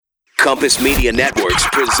Compass Media Networks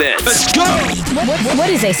presents. Let's go! What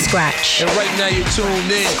is a scratch? And right now you're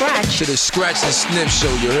tuned in Scratch. to the Scratch and Sniff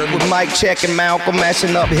Show, you heard me? With Mike Check and Malcolm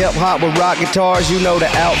mashing up hip-hop with rock guitars, you know the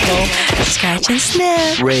outcome. Scratch and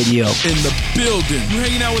sniff. Radio. In the building. You're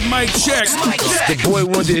hanging out with Mike Check. The boy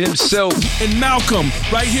Wonder himself. And Malcolm,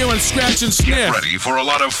 right here on Scratch and Sniff. Ready for a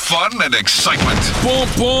lot of fun and excitement. Boom,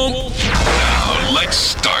 boom. Now let's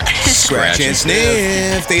start. Scratch and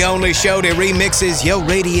Sniff, the only show that remixes your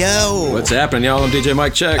radio. What's happening, y'all? I'm DJ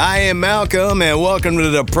Mike Check. I am Malcolm, and welcome to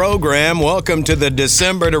the program. Welcome to the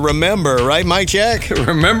December to remember, right, Mike Check?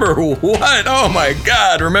 Remember what? Oh my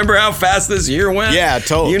God! Remember how fast this year went? Yeah,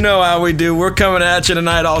 totally. You know how we do. We're coming at you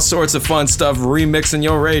tonight. All sorts of fun stuff, remixing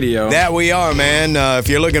your radio. That we are, man. If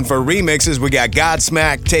you're looking for remixes, we got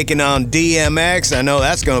Godsmack taking on DMX. I know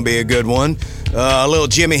that's going to be a good one. A little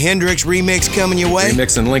Jimi Hendrix remix coming your way.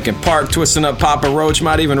 Remixing Linkin Park, twisting up Papa Roach.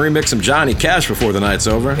 Might even remix some Johnny Cash before the night's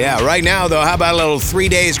over. Yeah, right now, though, how about a little 3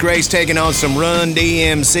 Days Grace taking on some Run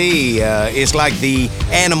DMC? It's like the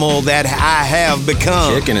animal that I have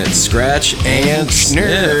become. Kicking it, Scratch and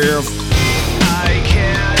Sniff. I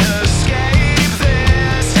can't escape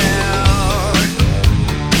this hell.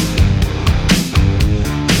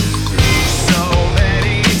 So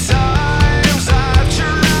many times I've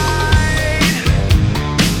tried,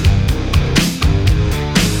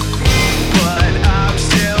 but I'm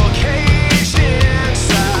still caged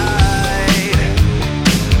inside.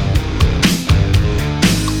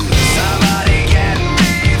 Somebody get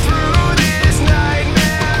me through this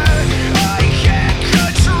nightmare. I can't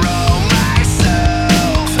control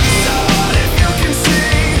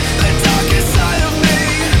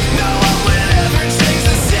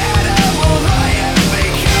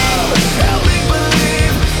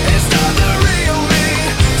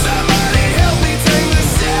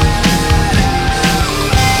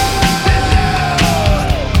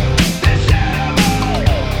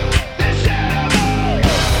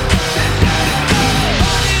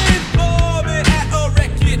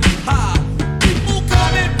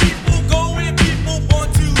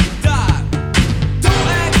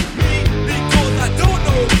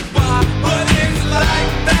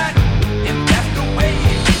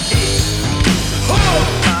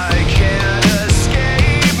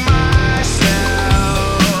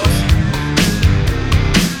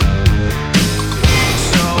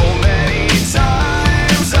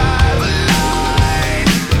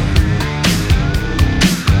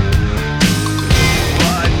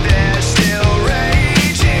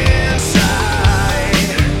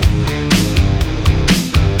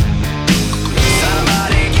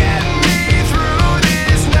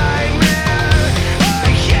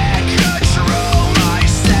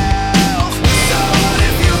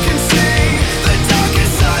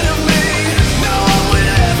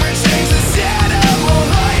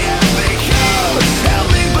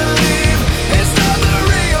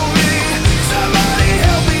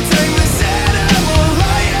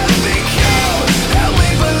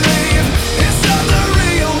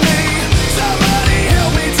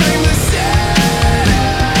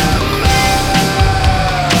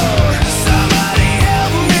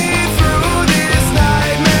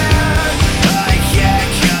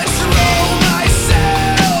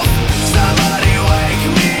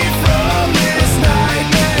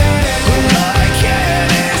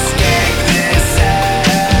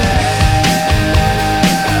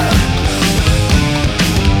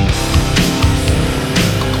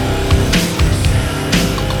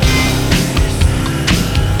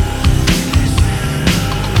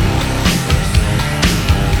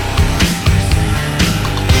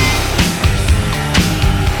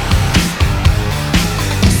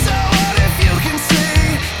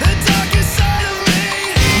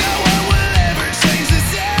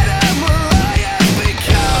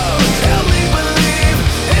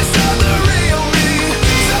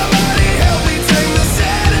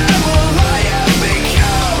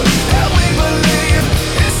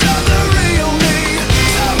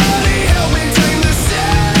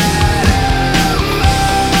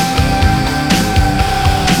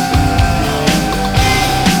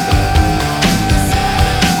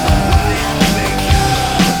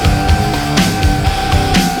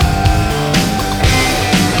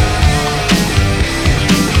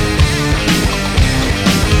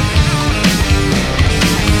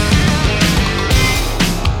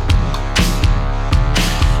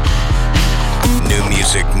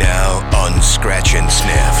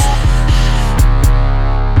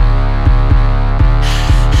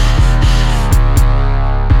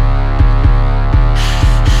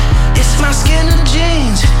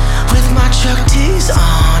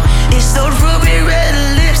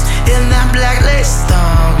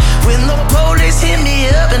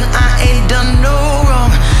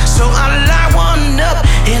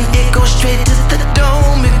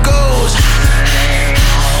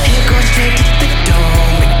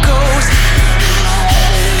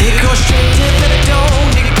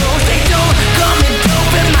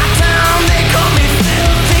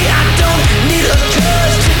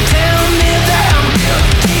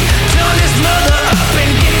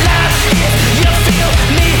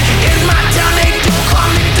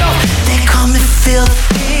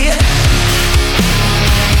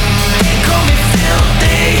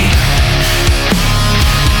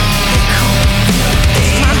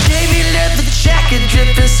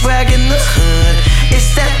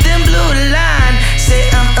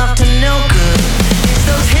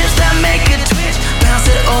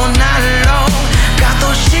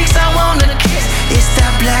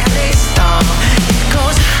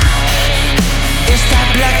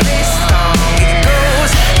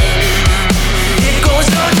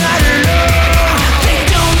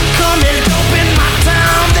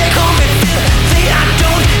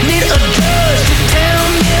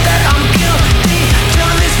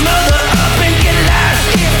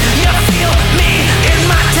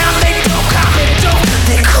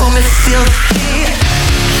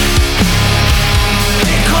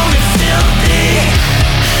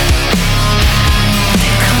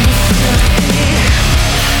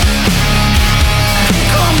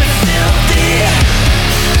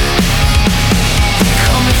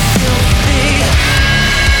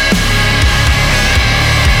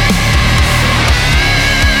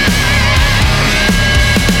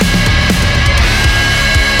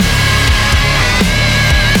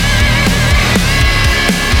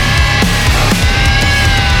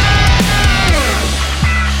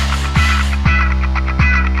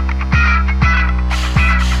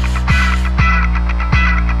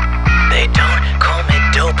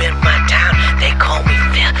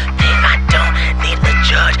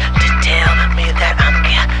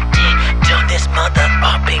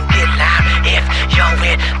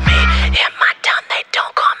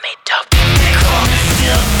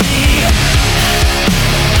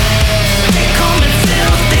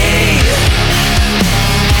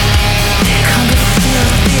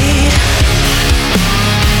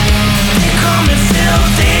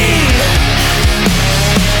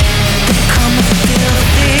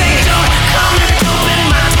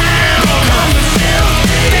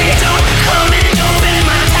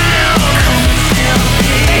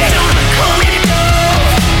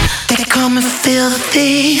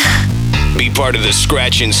the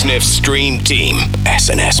Scratch and Sniff stream team.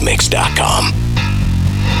 SNSMix.com.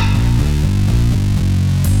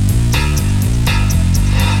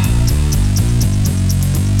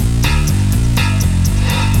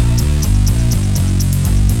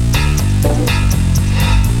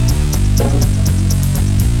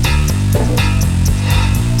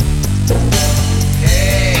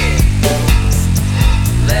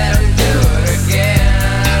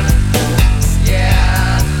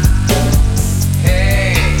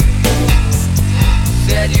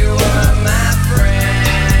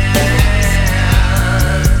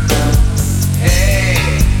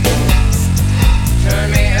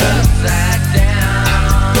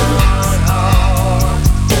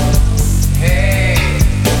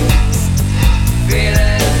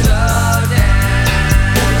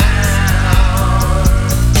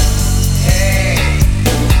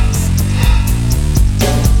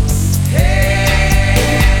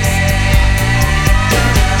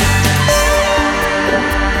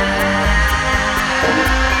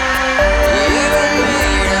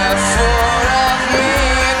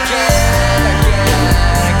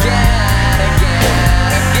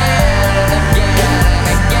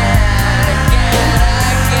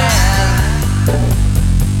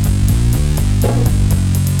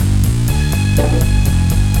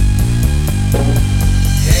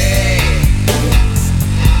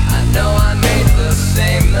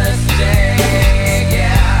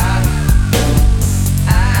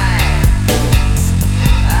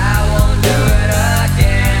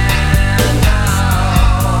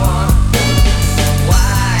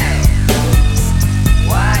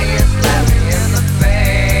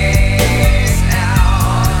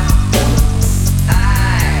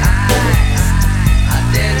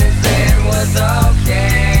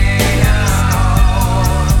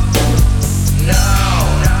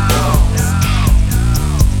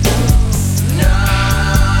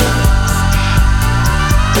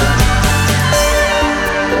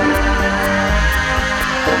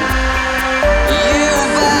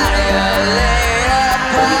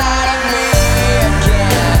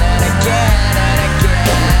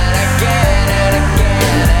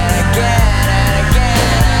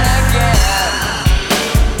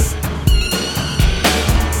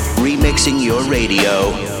 Remixing your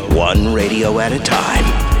radio, one radio at a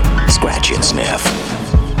time. Scratch and Sniff.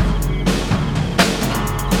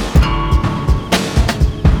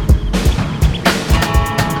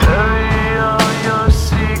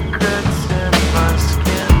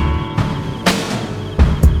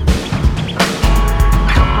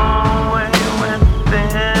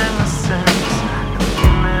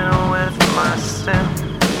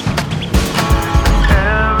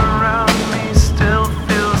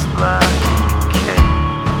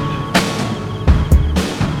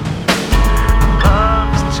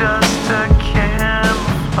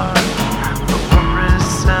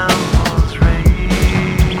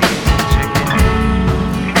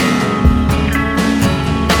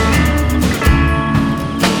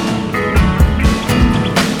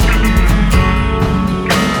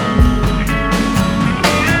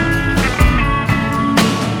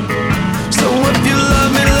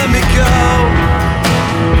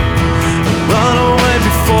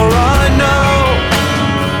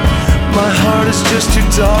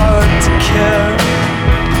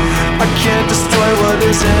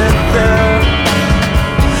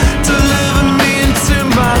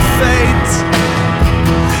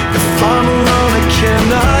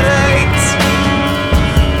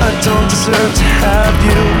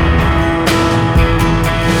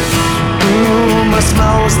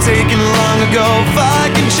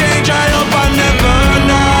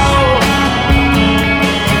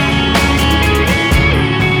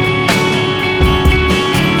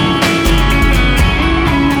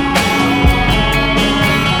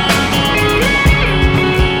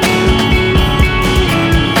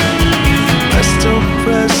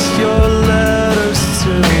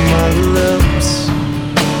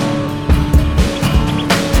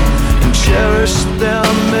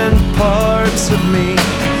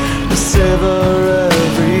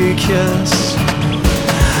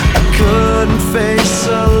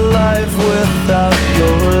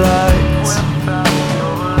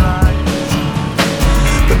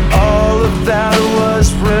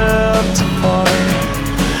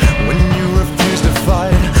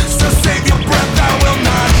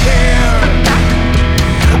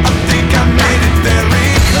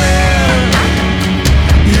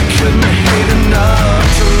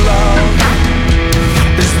 Enough to love.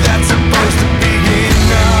 Is that supposed to be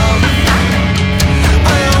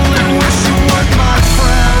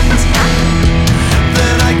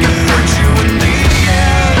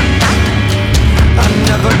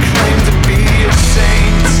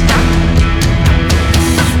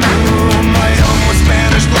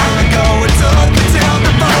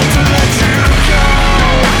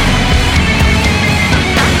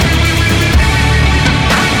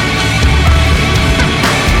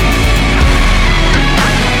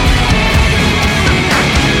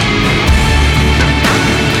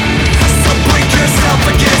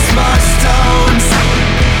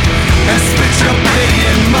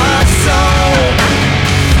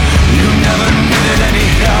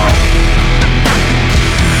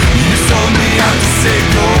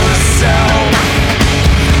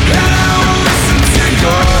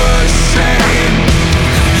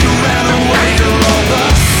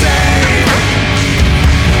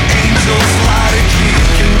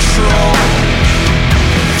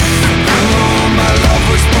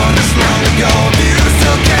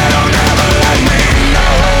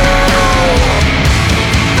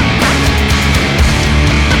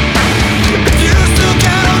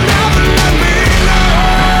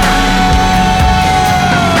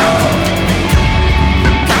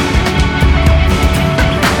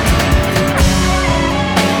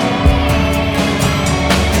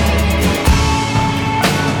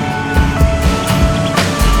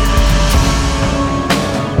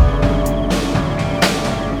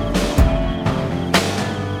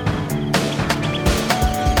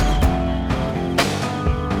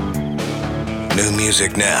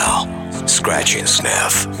music now. Scratch and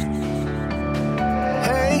Sniff.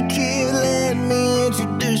 Hey kid, let me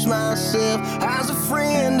introduce myself. I was a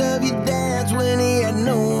friend of your dad's when he had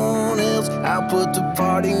no one else. I'll put the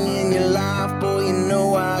party in your life, boy, you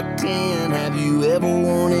know I can. Have you ever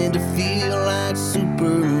wanted to feel like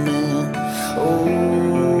Superman?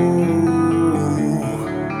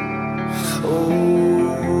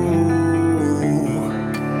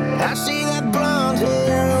 I see that blonde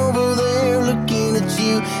hair over there looking at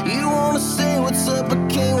you. You wanna say what's up, but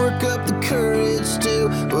can't work up the courage to.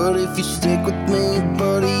 But if you stick with me,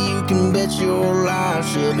 buddy, you can bet your life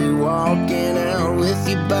she'll be walking out with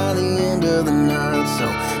you by the end of the night. So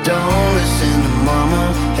don't listen to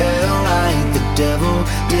mama, hell, I ain't the devil.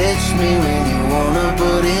 Ditch me when you wanna,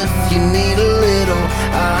 but if you need a little,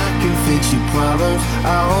 I can fix your problems,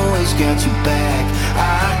 I always got your back.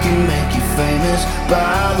 I can make you famous,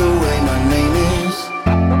 by the way my name is.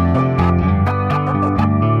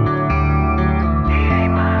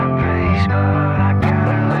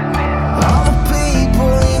 All the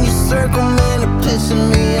people in your circle, man, are pissing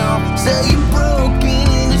me off. Say you're broken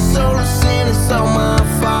and your soul is sin, it's all my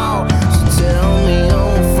fault. So tell me,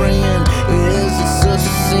 old friend, is it such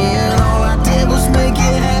a sin? All I did was make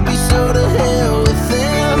you happy, so to hell with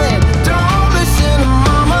them. And don't listen to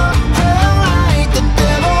mama, hell, I ain't the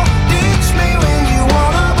devil. Ditch me when you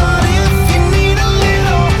wanna, but if you need a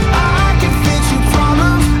little, I can fix your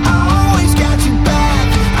problems, I always got your back.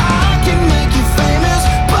 I can make you famous,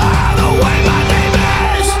 by the way my name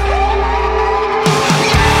is.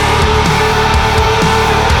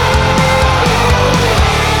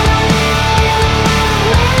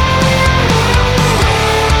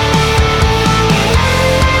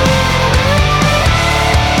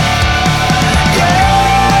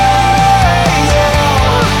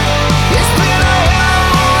 It's been a hell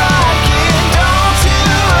rockin', don't you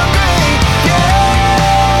agree?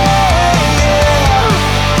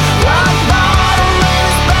 Rock bottom and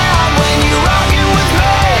it's bad when you're rockin' with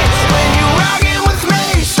me, when you're rockin' with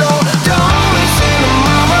me. So don't listen to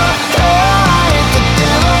mama, hell, I ain't the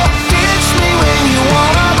devil. Ditch me when you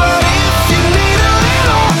wanna, but if you need a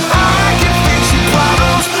little, I can fix your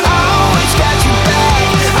problems, I always got your back.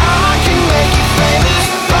 I can make you famous,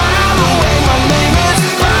 by the way my name is,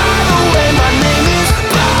 by the way my name is,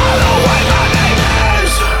 by the way my name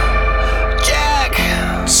is. Jack.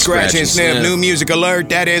 Scratch and Sniff, new music alert.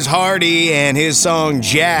 That is Hardy and his song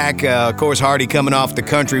Jack. Of course, Hardy coming off the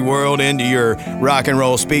country world into your rock and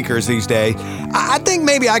roll speakers these days. I think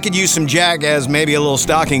maybe I could use some Jack as maybe a little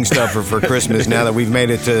stocking stuffer for Christmas now that we've made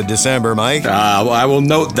it to December, Mike. Well, I will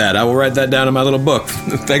note that. I will write that down in my little book.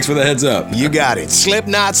 Thanks for the heads up. You got it.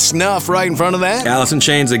 Slipknot Snuff right in front of that. Alice in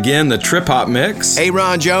Chains again, the Trip Hop Mix.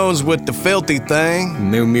 Aaron Jones with the Filthy Thing.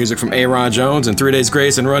 New music from Aaron Jones and 3 Days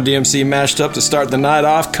Grace and Run DMC mashed up to start the night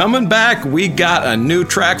off. Coming back, we got a new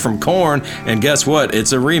track from Korn, and guess what?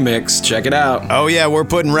 It's a remix. Check it out. Oh yeah, we're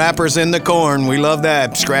putting rappers in the corn. We love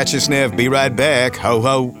that. Scratch and Sniff. Be right back. Ho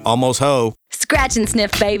ho, almost ho. Scratch and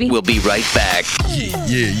Sniff, baby. We'll be right back. Yeah,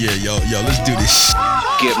 yo, let's do this.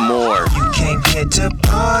 Get more Can't get to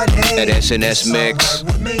party at snsmix.com.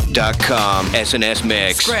 SNS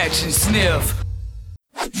Mix. Scratch and Sniff.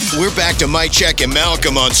 We're back to Mike Check and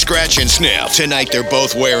Malcolm on Scratch and Sniff. Tonight they're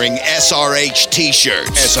both wearing SRH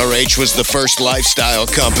t-shirts. SRH was the first lifestyle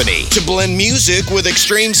company to blend music with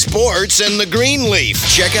extreme sports and the green leaf.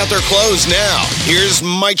 Check out their clothes now. Here's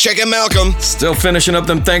Mike Check and Malcolm. Still finishing up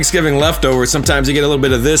them Thanksgiving leftovers. Sometimes you get a little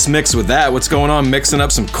bit of this mixed with that. What's going on? Mixing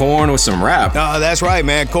up some Korn with some rap. That's right,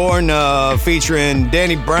 man. Korn featuring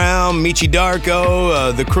Danny Brown, Michi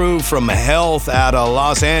Darko, the crew from Health out of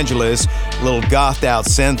Los Angeles. Little gothed out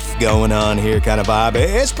synth going on here kind of vibe.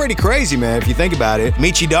 It's pretty crazy, man, if you think about it.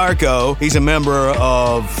 Michi Darko, he's a member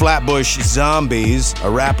of Flatbush Zombies, a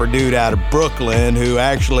rapper dude out of Brooklyn who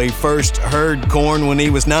actually first heard Korn when he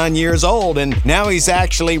was 9 years old, and now he's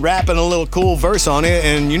actually rapping a little cool verse on it,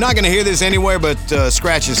 and you're not going to hear this anywhere but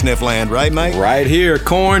Scratch and Sniff land, right, mate? Right here,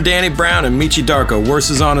 Korn, Danny Brown, and Michi Darko. Worse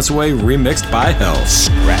is on its way, remixed by Health.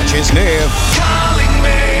 Scratch and Sniff. Calling me,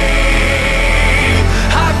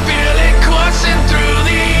 I feel it coursing through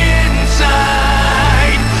the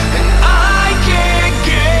inside, and I can't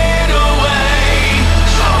get away.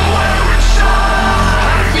 Somewhere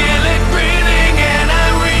inside, I feel it breathing, and I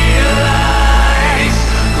realize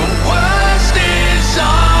the worst is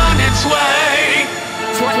on its way.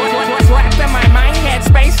 Trapped in my mind, head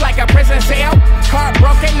space like a prison cell.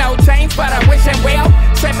 Heartbroken, no change, but I wish it well.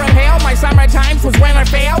 Separate hell, my summer times was when I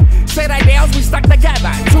failed. Said ideals, we stuck together.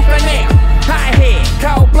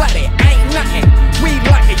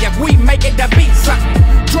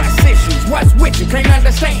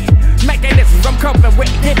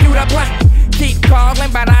 the play. Keep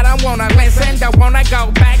calling, but I don't wanna listen. Don't wanna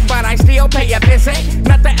go back, but I still pay a visit.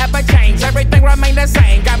 Nothing ever changed, everything remain the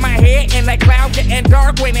same. Got my head in the cloud, getting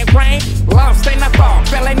dark when it rains. Lost in the fog,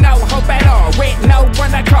 feeling no hope at all. With no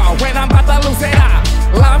one to call when I'm about to lose it all.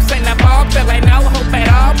 Lost in the fog, feeling no hope at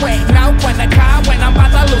all. With no one to call when I'm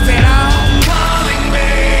about to lose it all. Calling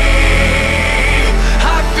me,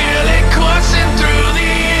 I feel it coursing through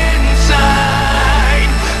the inside,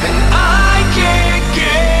 and I can't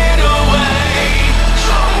get away.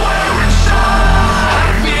 Somewhere inside,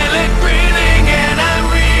 I feel it breathing, and I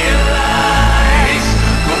realize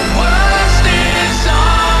the worst is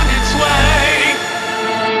on its way.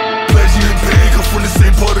 Pleasure and pain come from the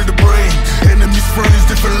same part of the brain. Enemies, friends,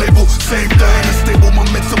 different label, same thing. Unstable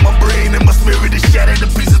momentum, my brain and my spirit is shattered to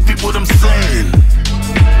pieces. People, what I'm saying.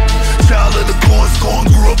 Child of the corn, scorn,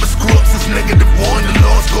 grew up as screw-ups. Since negative one, the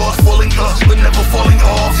lost cause falling up, but never falling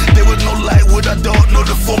off. There was no light with I don't know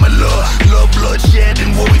the formula. Love, bloodshed,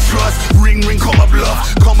 and what we trust. Ring, ring, call my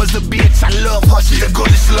bluff. Karma's a bitch, I love her, she's a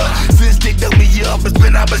goddess slut. Since they dug me up, it's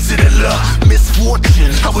been opposite of luck.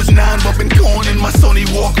 Misfortune, I was 9 bumping corn in my Sony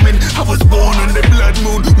Walkman. I was born on the blood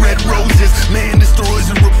moon, red roses. Man destroys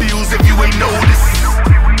and reveals if you ain't noticed.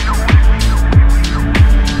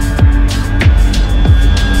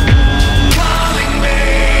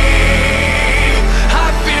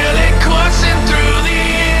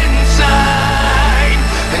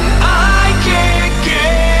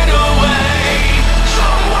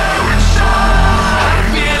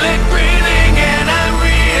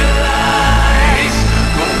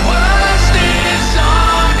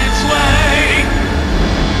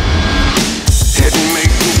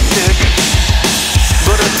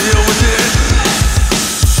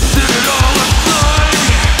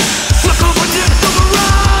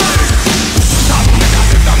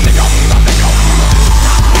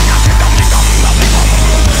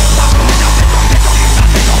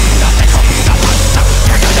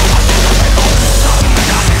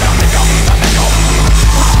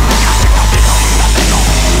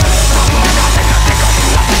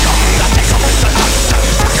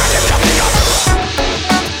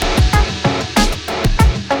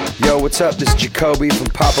 What's up? This is Jacoby from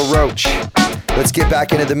Papa Roach. Let's get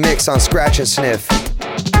back into the mix on Scratch and Sniff.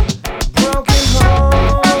 Broken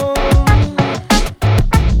home,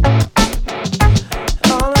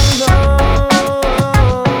 all alone.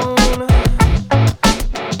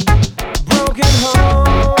 Broken home,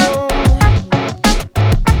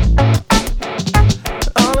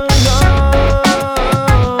 all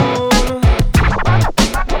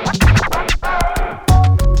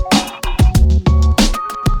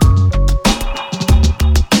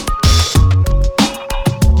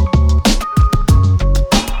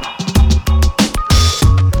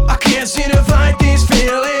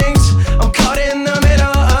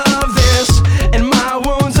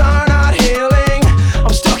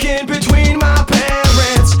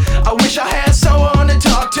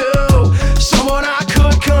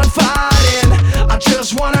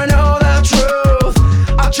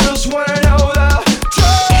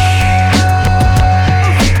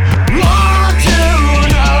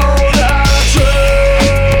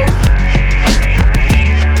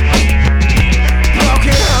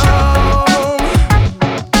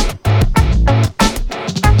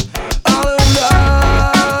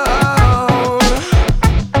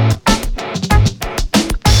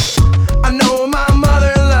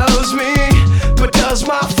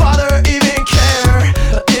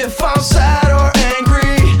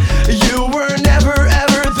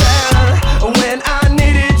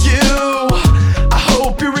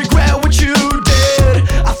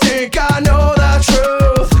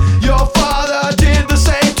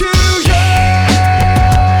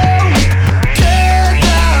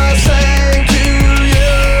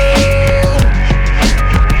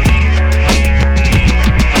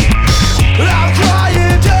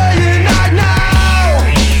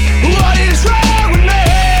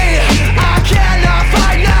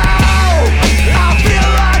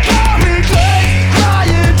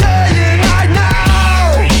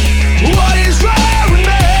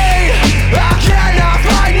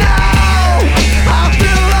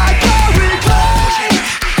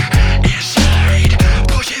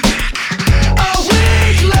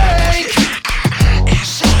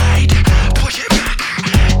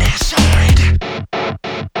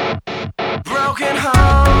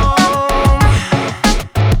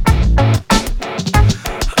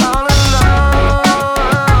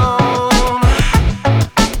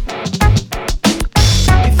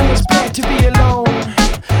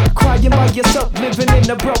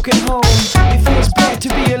a broken home. It feels bad to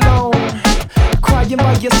be alone, crying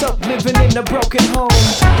by yourself, living in a broken home.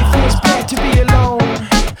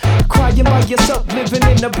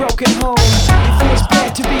 in a broken home. It feels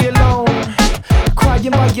bad to be alone,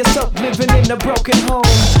 crying by yourself, living in a broken home.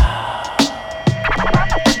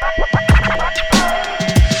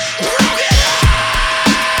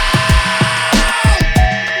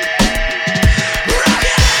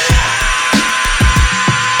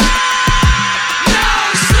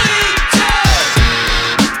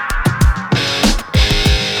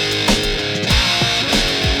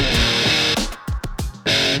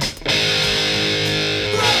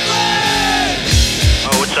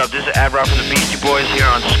 This is Ad-Rock from the Beastie Boys here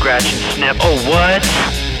on Scratch and Snip. Oh, what?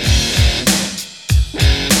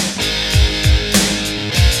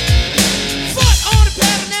 Foot on the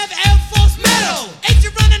pedal, never Air Force metal. Ain't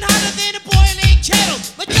you running hotter than a boiling kettle?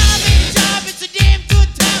 My job ain't a job, it's a damn good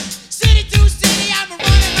time. City to city, I'm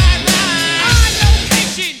running my ride. On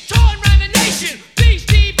location, touring around the nation.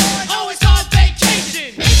 Beastie Boys, always on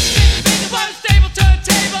vacation. Ain't you but a stable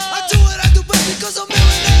turntable. I do it because I'm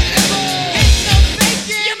millionaire.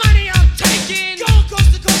 Your money I'm taking. Going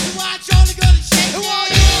coast to coast to watch all the girls shaking. And while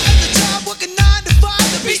you're at the job working 9 to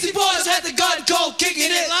 5, the Beastie Boys had the gun cold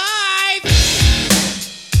kicking it live.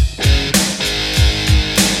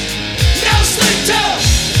 No sleep till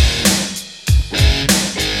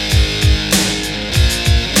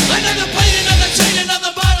another plane, another chain,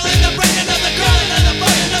 another bottle in the brain, another girl, another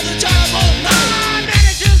boy, another job all night. My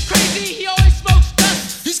manager's crazy, he always smokes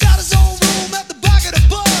dust. He's got his own room at the back of the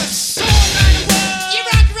bus. All around the world, you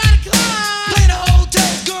rock around the clock. Playing the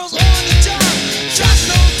hotels, girls on the job.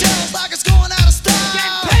 Trashing hotels like it's going out of style.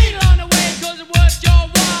 Getting paid on the way 'cause it was your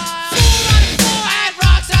wife. Fool on the floor,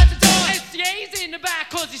 Ad-Rock's out the door. SCA's in the back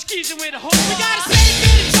 'cause he's skeezing with a whore. We got a safe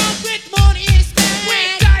in the trunk with money in his bag.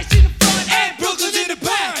 With dice in the front and Brooklyn's in the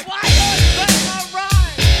back. Why that's my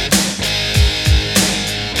rhyme.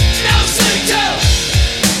 No sleep till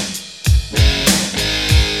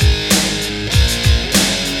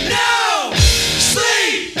no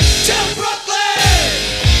sleep till Brooklyn.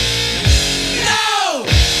 No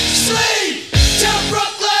sleep till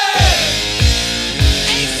Brooklyn.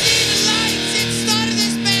 Ain't seen the lights since the start of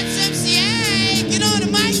this man's MCA. Get on the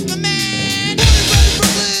mic, my man. Born and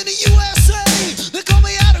Brooklyn, the USA. They call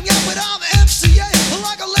me Adam Young, but I'm MCA.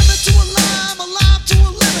 Like a lemon to a lime to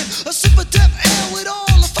a lemon. A super deaf L with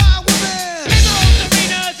all the fine women. In the old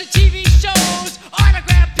arenas and TV shows,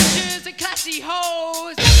 autograph pictures and classy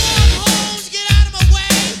hoes. Never on homes, get out of my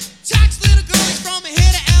way. Tax little girls from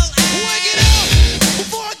here to LA. Wake it up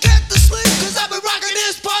before I get to sleep, 'cause I've been rocking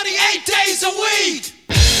this party 8 days a week.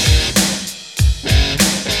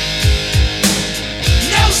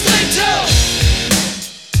 No sleep till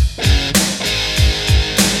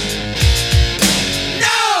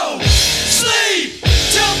no sleep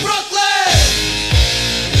till Brooklyn.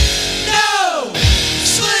 No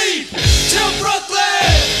sleep till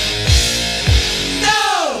Brooklyn. No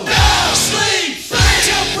sleep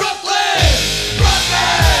till Brooklyn.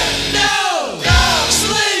 Brooklyn. No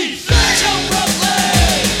sleep till Brooklyn.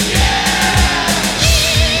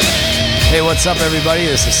 Hey, what's up, everybody?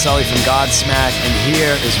 This is Sully from Godsmack, and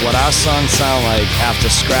here is what our songs sound like after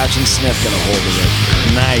Scratch and Sniff get a hold of it.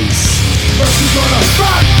 Nice. First we gonna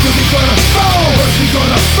rock, then we gonna roll. First we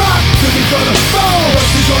gonna rock, then we gonna roll.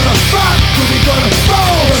 First we gonna rock, then we gonna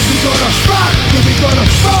roll. First we gonna rock, then we gonna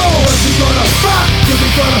roll. First we gonna rock, then we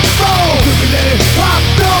gonna roll. Then we let it pop,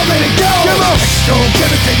 don't let it go. Give up, X gon'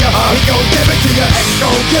 give it to ya. We gon' give it to ya. X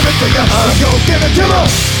gon' give it to ya. We gon' give it to ya.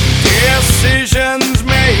 Decisions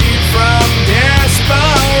made from desperation.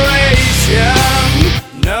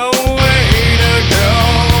 No way to go.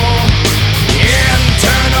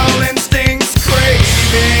 Internal instincts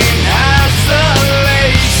craving isolation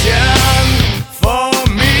for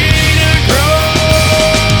me to grow.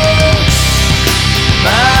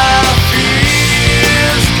 My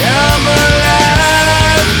fears come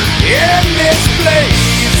alive in this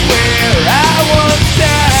place where I once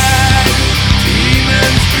died.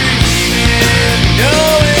 Demons screaming,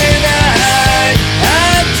 knowing I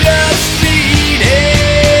just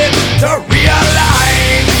needed to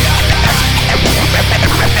realign.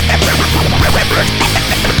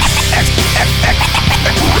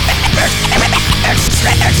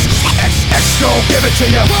 X gon' give it to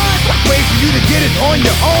ya. Wait for you to get it on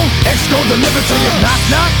your own. X gon' deliver to ya. Knock,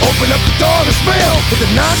 knock, open up the door to spill. With the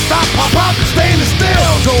non-stop pop, stainless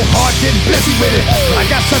steel. Go hard, getting busy with it. I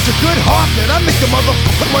got such a good heart that I make the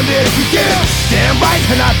motherfucker wonder if you get it. Damn right,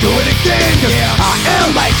 and I do it again. 'Cause I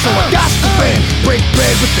am light, so I got to friend. Break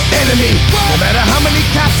bread with the enemy. No matter how many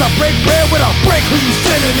cops I break bread with, I'll break who you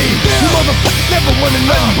sending me. You motherfuckers never wanted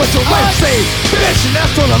nothing but your life saved. Bitch, and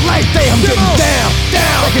that's on a life day. I'm getting down,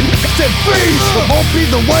 like a nigga said freeze. But won't be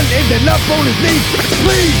the one ending up on his knees.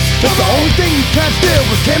 Please, if the only thing you can't steal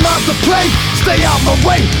was came out to play, stay out my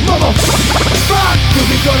way, motherfucker. Rock, till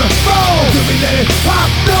we gonna fall, till we let it pop,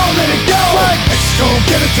 don't let it go. X gon'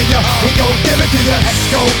 give it to ya, he gon' give it to ya. X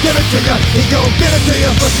gon' give it to ya, he gon' give it to ya.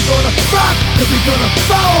 But we gonna rock, till we gonna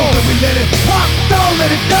fall, till we let it pop, don't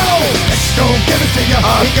let it go. X gon' give it to ya,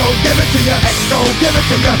 he gon' give it to ya. X gon' give it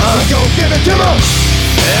to ya, he gon' give it to ya.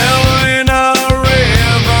 Hell in a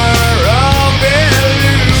river of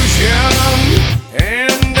illusion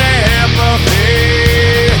and apathy,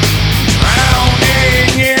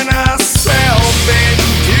 drowning in a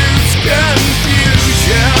self-induced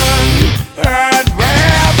confusion. I'd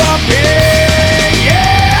rather be,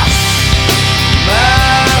 yeah.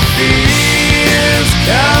 My fears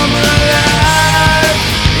come alive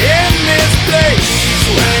in this place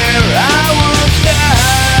where I was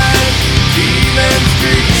died. Demons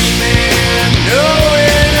dreaming,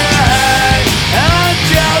 knowing I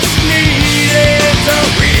just needed to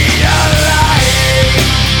realize.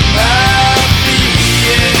 My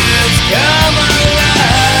fears come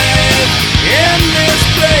alive in this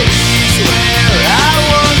place where I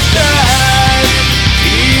once died.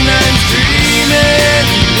 Demons dreaming,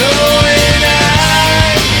 knowing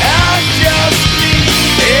I just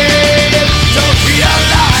needed to realize.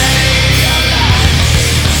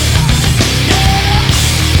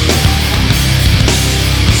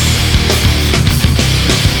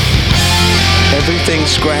 Everything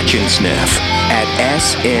Scratch and Sniff at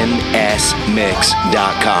snsmix.com.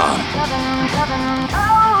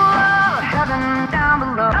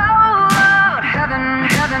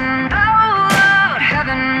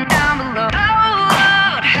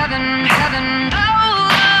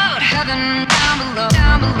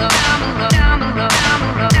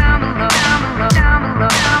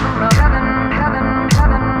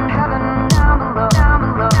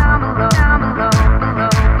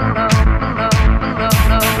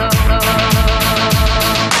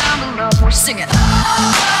 Sing it.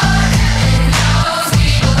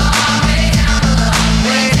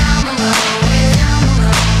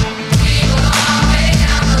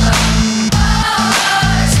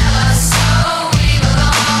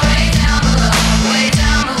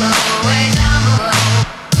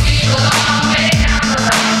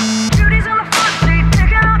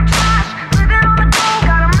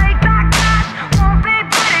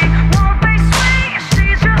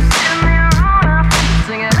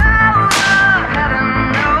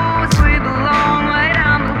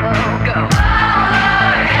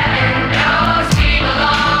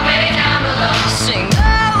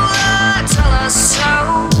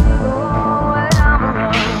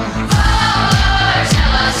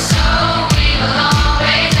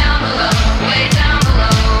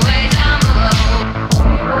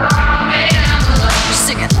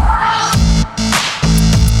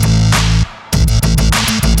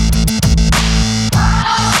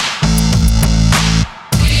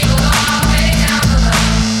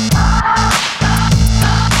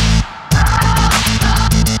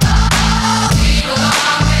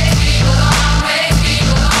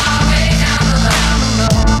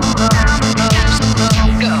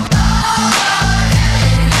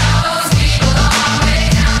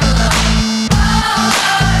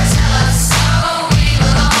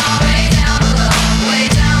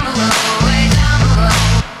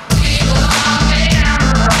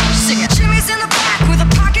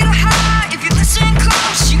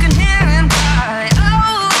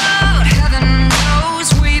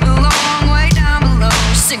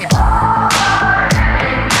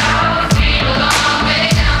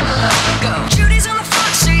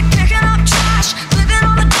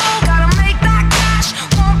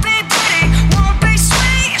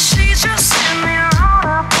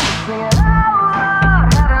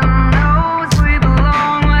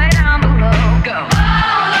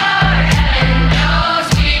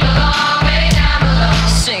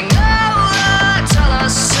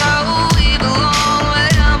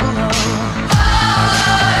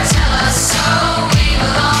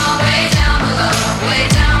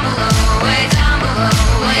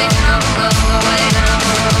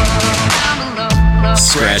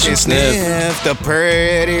 Scratch and Sniff. The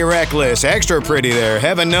Pretty Reckless. Extra pretty there.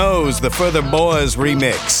 Heaven knows the Further Boys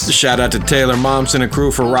remix. Shout out to Taylor Momsen and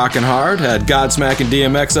crew for rocking hard. Had Godsmack and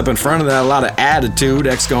DMX up in front of that. A lot of attitude.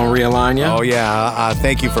 X gonna realign you. Oh, yeah.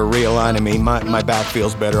 Thank you for realigning me. My back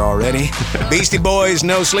feels better already. Beastie Boys,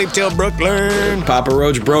 No Sleep Till Brooklyn. Papa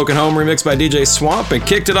Roach, Broken Home remix by DJ Swamp, and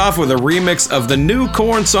kicked it off with a remix of the new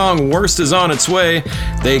Korn song Worst Is On Its Way.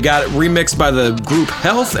 They got it remixed by the group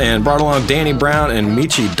Health and brought along Danny Brown and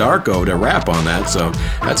Michi Darko to rap on that, so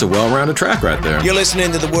that's a well-rounded track right there. You're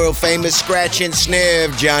listening to the world-famous Scratch and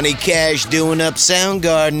Sniff. Johnny Cash doing up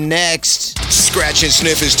Soundgarden next. Scratch and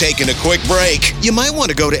Sniff is taking a quick break. You might want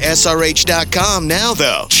to go to SRH.com now,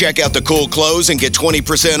 though. Check out the cool clothes and get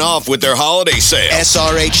 20% off with their holiday sale.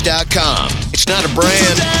 SRH.com. It's not a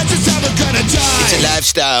brand. It's a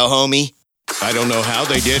lifestyle, homie. I don't know how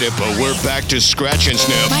they did it, but we're back to Scratch and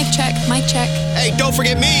Sniff. Mic check, mic check. Hey, don't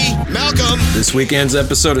forget me, Malcolm. This weekend's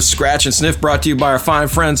episode of Scratch and Sniff brought to you by our fine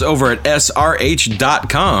friends over at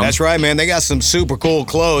SRH.com. That's right, man. They got some super cool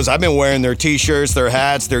clothes. I've been wearing their t-shirts, their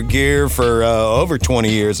hats, their gear for over 20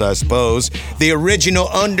 years, I suppose. The original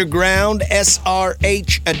underground, SRH.com.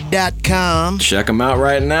 Check them out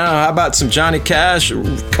right now. How about some Johnny Cash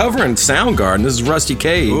covering Soundgarden? This is Rusty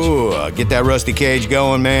Cage. Ooh, get that Rusty Cage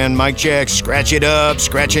going, man. Mic check, scratch it up,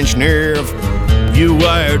 scratch and sniff. You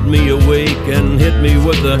wired me awake and hit me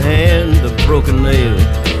with the hand of broken nail.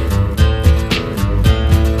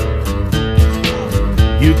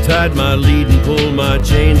 You tied my lead and pulled my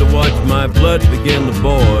chain to watch my blood begin to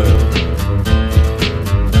boil.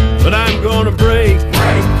 But I'm gonna break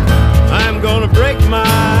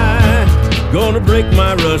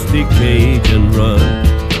my rusty cage and run.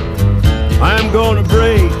 I'm gonna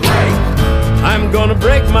break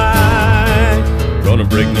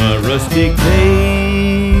my rusty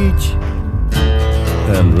cage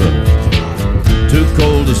and run. Too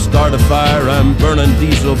cold to start a fire, I'm burning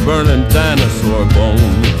diesel, burning dinosaur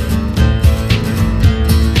bones.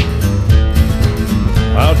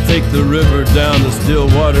 I'll take the river down to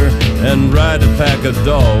Stillwater and ride a pack of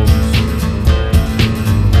dogs.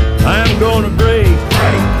 I'm gonna break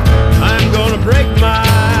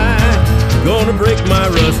my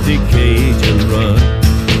rusty cage and run.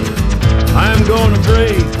 I'm gonna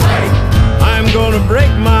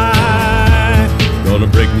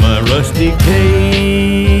break my rusty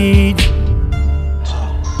cage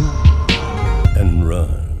and run.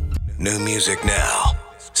 New music now.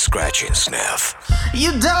 Scratch and Sniff.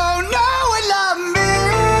 You don't know what love means,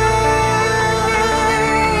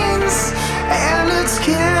 and it's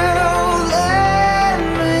killing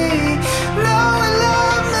me. Know what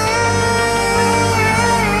love means,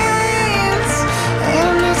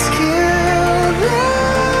 and it's killing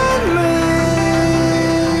me.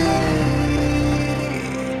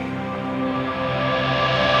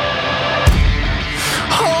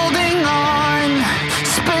 Holding on,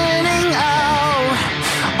 spinning out,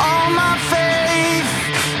 all my faith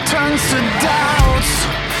turns to doubts,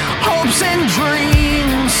 hopes and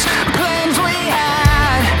dreams, plans we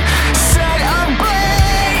had, set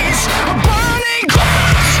ablaze, a burning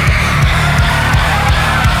cross.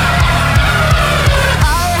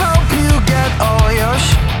 I hope you get all your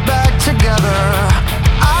back together.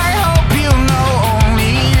 I hope you know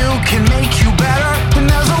only you can make you better. And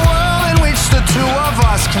there's a world in which the two of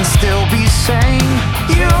us can still be sane.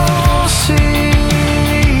 You'll see.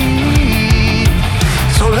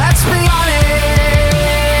 So let's be honest.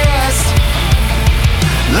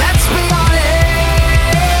 Let's be honest.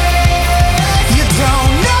 You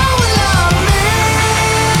don't know what love means,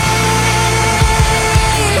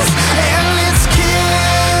 and it's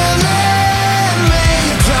killing me.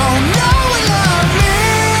 You don't know what love means,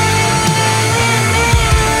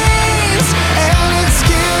 and it's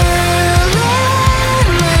killing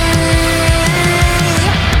me.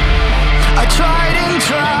 I tried and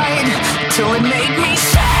tried till it made me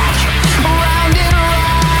sick. Round and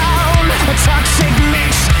round, a toxic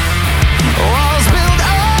mix. Walls build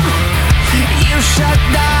up, you shut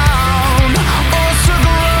down. Also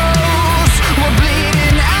grows, we're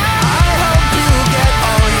bleeding out. I hope you get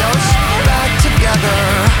all your back together.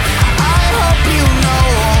 I hope you know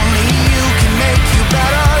only you can make you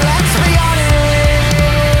better. Let's be honest.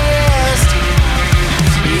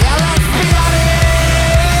 Yeah, let's be honest.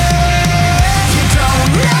 You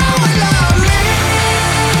don't know what love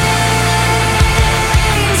means,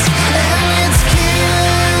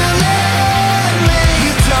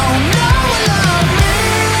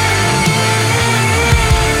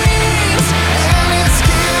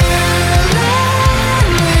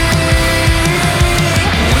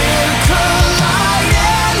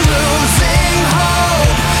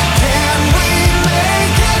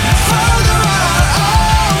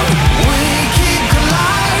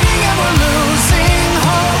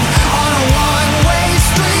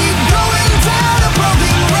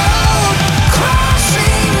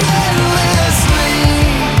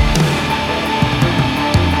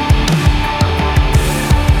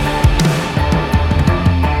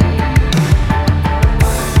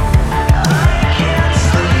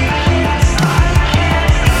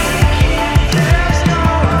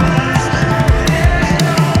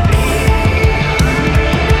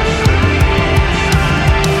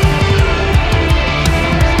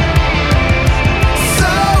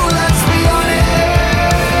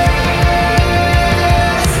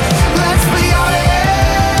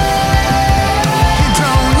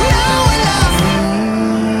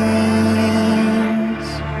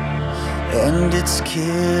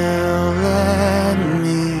 killing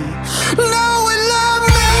me. Know what love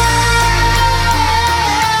means,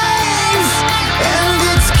 and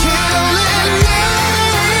it's killing me.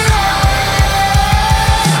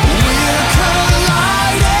 We're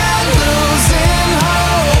colliding, losing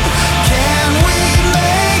hope. Can we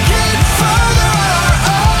make it further on our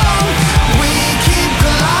own? We keep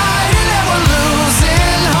colliding and we're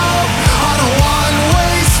losing hope on a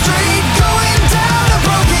one-way street going down a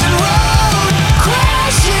broken road,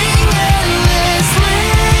 crashing endlessly,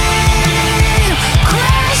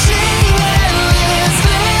 crashing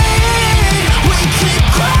endlessly. We keep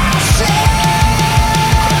crashing,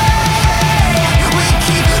 we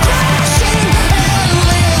keep crashing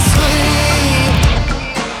endlessly.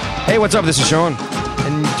 Hey, what's up? This is Sean.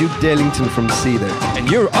 And Duke Darlington from Cedar. And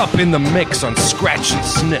you're up in the mix on Scratch and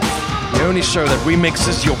Sniff, the only show that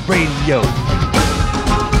remixes your radio.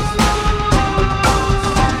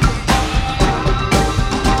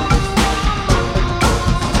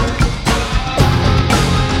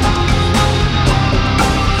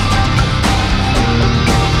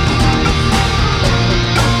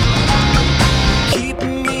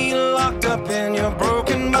 Keeping me locked up in your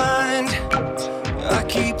broken mind. I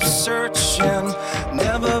keep searching,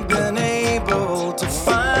 never been able to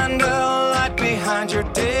find a light behind your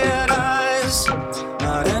dead eyes.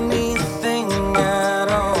 Not anything at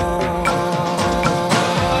all.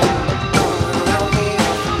 Around me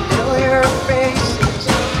are familiar faces,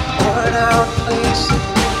 worn out places,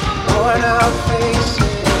 worn out faces.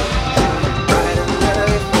 Bright and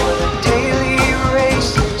early for the daily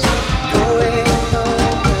races, going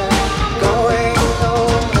nowhere, going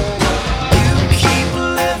nowhere. You keep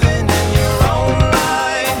living in your own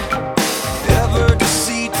lie, ever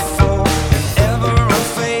deceitful and ever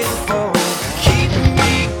unfaithful. Keep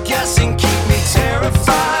me guessing, keep me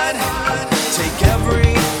terrified. Take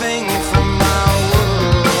everything from my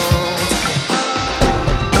world.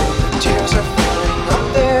 Tears are filling up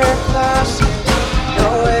their glasses. No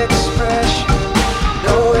expression,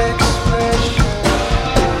 no expression.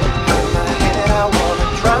 In my head I wanna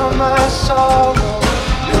drown my sorrow.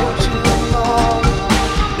 No tomorrow,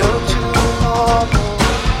 no tomorrow.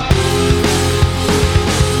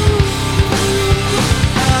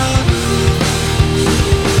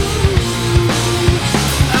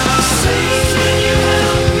 Say, can you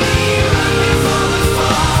help me run before the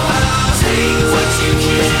fall? I'll take what you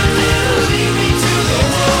can and lead me to the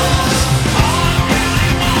walls. All I really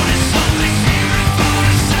want is something beautiful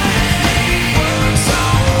to say. Words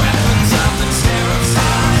are weapons of the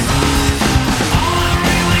terrified. All I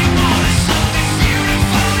really want is something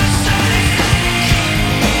beautiful to say. Keep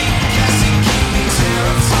me guessing, keep me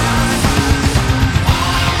terrified.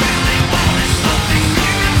 All I really want is something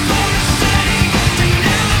beautiful to say. To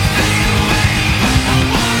never fade away. I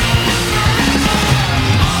wanna live forever.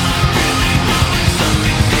 All I really want is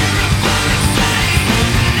something beautiful to say. To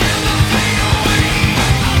never fade away. I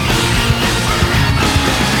wanna live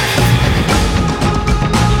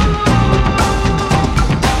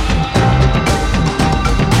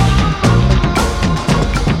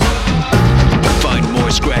Find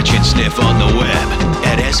more Scratch and Sniff on the web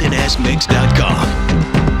at snsmix.com.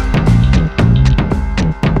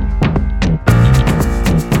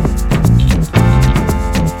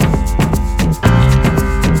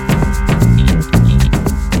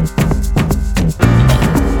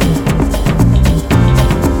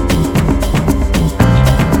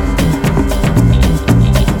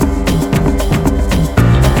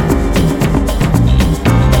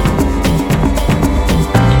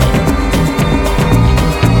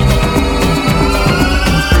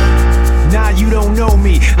 Nah, you don't know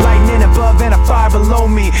me. Lightning above and a fire below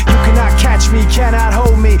me. You cannot catch me, cannot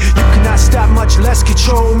hold me. You cannot stop, much less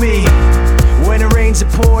control me. When it rains, it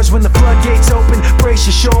pours. When the floodgates open, brace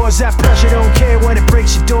your shores. That pressure don't care when it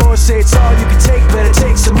breaks your doors. Say it's all you can take, better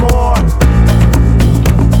take some more.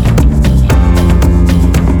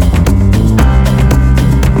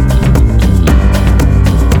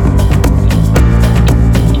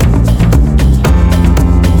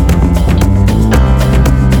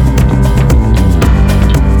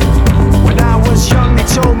 When I was young, they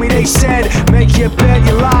told me, they said, make your bed,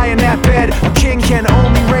 you lie in that bed. A king can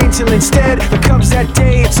only reign till instead there comes that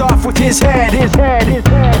day, it's off with his head. And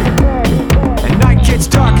night gets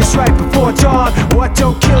darkest right before dawn. What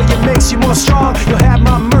don't kill you makes you more strong. You'll have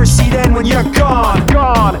my mercy then when you're gone.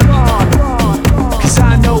 Cause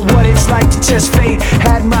I know what it's like to test fate.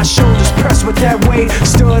 Had my shoulders pressed with that weight.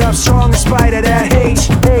 Stood up strong in spite of that hate.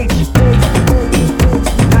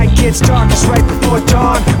 Night gets darkest right before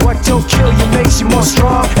dawn. What don't kill you makes you more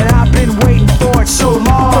strong. And I've been waiting for it so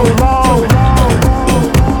long.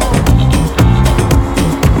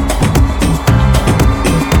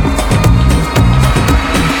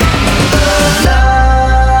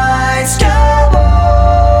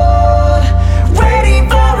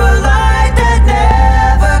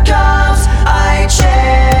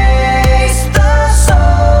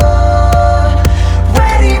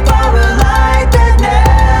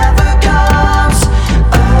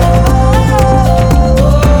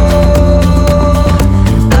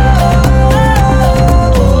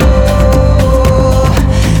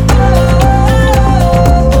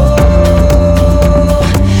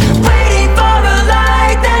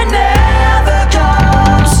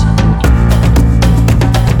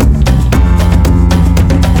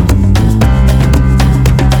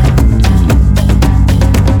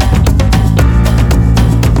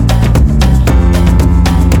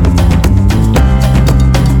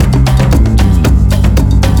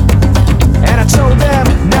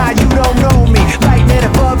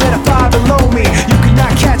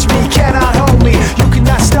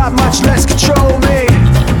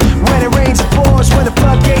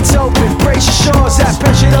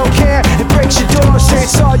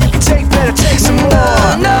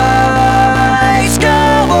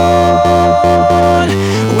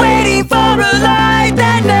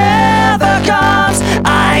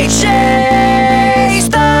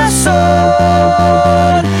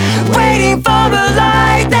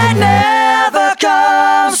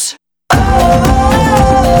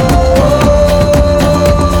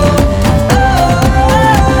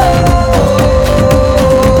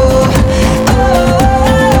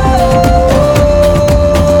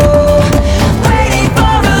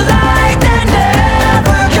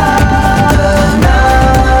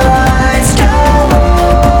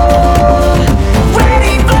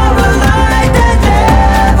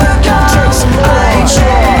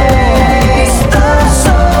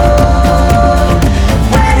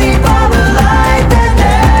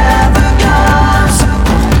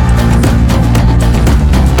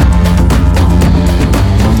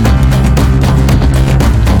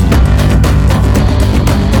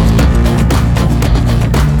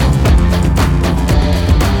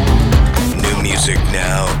 music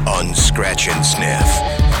now on Scratch and Sniff.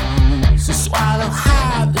 So swallow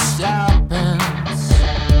hard the serpents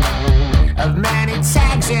of many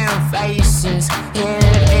tags and faces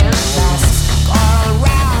hidden in dust. All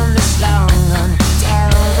around this long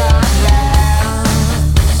undead land.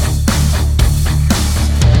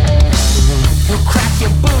 You'll crack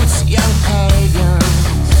your boots, young pagans,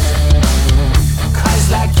 'cause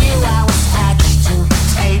like you I was hatched to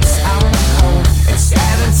take some cold. And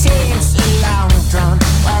 17's a long drawn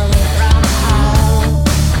way from home.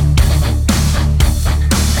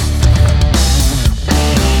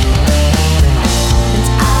 And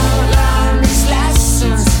I learned these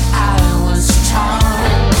lessons I was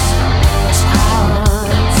taught,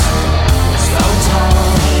 so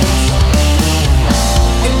taught.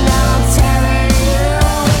 And now I'm telling you,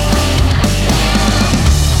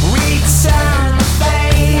 return the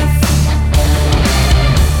faith,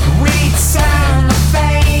 return the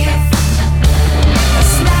faith,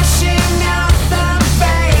 smashing out the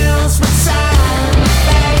veils, return the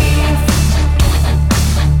faith,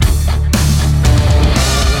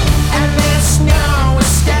 and there's no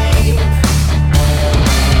escape,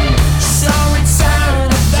 so return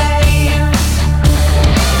the faith,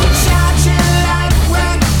 we're charging like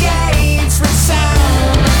renegades,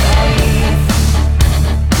 return the faith,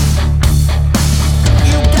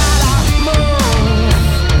 you gotta move.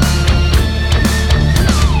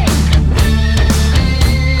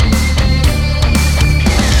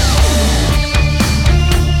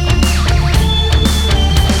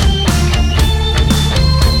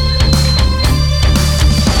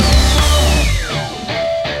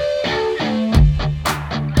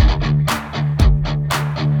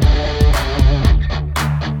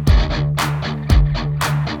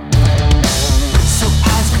 So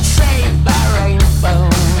as we trade by rainbow,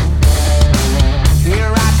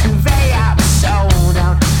 here I convey our soul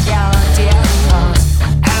down your dear cause,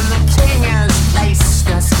 and the king has placed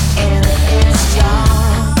us in his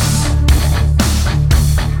jaws.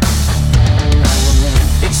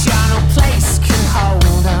 Eternal place can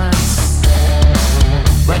hold us,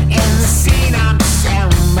 but in the scene I'm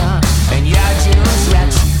December, and your Jews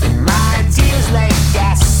wretch, and my tears lay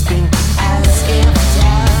gasping as if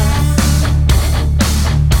death.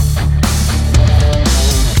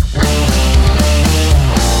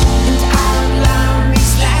 And I learned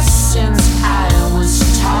these lessons I was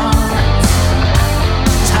taught,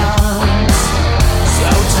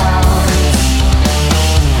 so taught.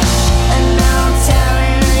 And now I'm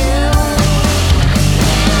telling you,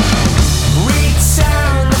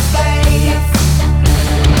 return the faith,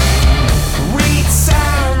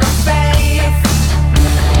 return the faith,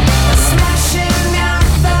 smashing out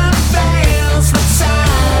the veils,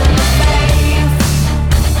 return the faith,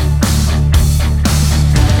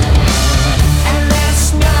 and there's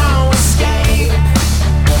no escape,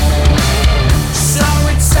 so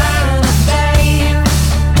return the faith,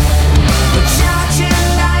 we're charging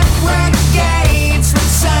like renegades,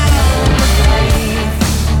 return the faith,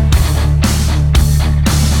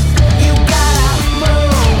 you gotta move.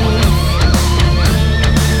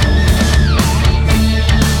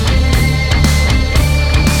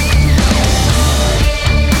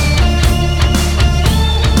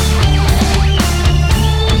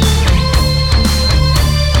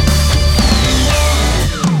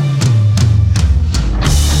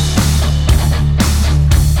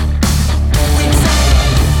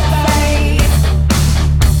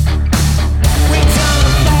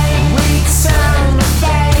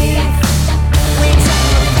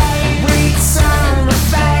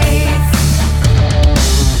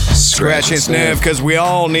 Scratch and Sniff, because we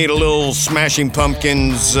all need a little Smashing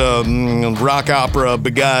Pumpkins rock opera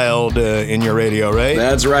beguiled in your radio, right?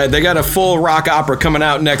 That's right. They got a full rock opera coming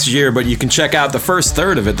out next year, but you can check out the first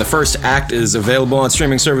third of it. The first act is available on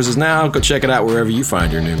streaming services now. Go check it out wherever you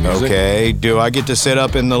find your new music. Okay, do I get to sit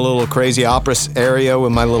up in the little crazy opera area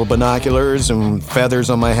with my little binoculars and feathers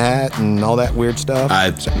on my hat and all that weird stuff?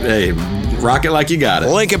 Hey, rock it like you got it.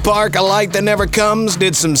 Linkin Park, A Light That Never Comes,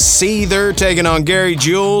 did some Seether, taking on Gary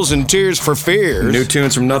Jules and Tears for Fears. New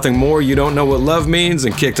tunes from Nothing More, You Don't Know What Love Means,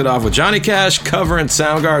 and kicked it off with Johnny Cash covering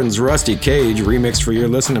Soundgarden's Rusty Cage, remixed for your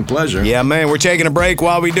listening pleasure. Yeah, man, we're taking a break.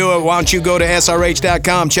 While we do it, why don't you go to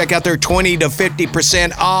SRH.com, check out their 20 to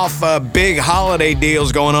 50% off big holiday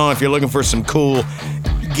deals going on if you're looking for some cool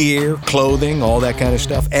gear, clothing, all that kind of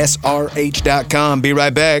stuff. SRH.com. Be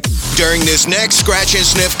right back. During this next Scratch and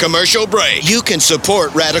Sniff commercial break, you can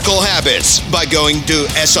support Radical Habits by going to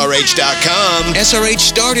SRH.com. SRH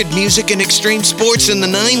started music and extreme sports in the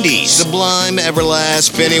 90s. Sublime,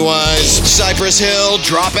 Everlast, Pennywise, Cypress Hill,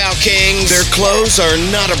 Dropout Kings. Their clothes are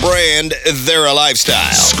not a brand, they're a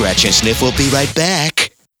lifestyle. Scratch and Sniff will be right back.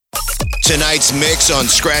 Tonight's mix on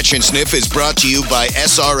Scratch and Sniff is brought to you by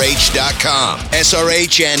SRH.com.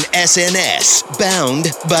 SRH and SNS,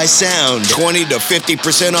 bound by sound. 20 to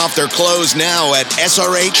 50% off their clothes now at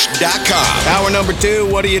SRH.com. Hour number 2,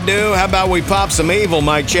 what do you do? How about we pop some Evil,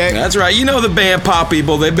 Mike Check? That's right. You know the band Pop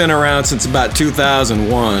Evil. They've been around since about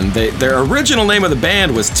 2001. Their original name of the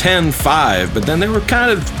band was 10-5, but then they were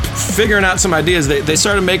kind of figuring out some ideas. They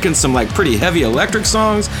started making some like pretty heavy electric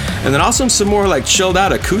songs, and then also some more like chilled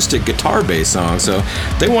out acoustic guitar-based songs. So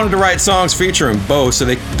they wanted to write songs featuring both, so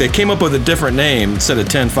they came up with a different name instead of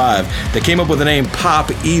 10-5. They came up with the name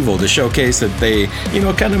Pop Evil to showcase that they,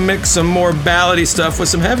 kind of mix some more ballady stuff with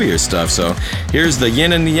some heavier stuff. So here's the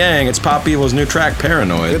yin and the yang. It's Pop Evil's new track,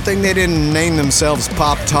 Paranoid. Good thing they didn't name themselves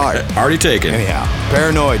Pop Tart. Already taken. Anyhow,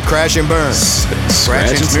 Paranoid, Crash and Burn.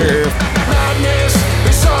 Scratch and Sniff. Madness,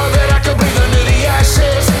 it's all that I can breathe under the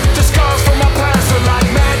ashes. The scars from my past are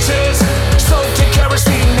like matches. Soaked in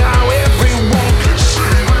kerosene now, everyone can see.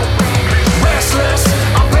 Restless,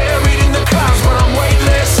 I'm buried in the clouds, but I'm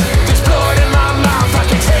weightless. There's blood in my mouth, I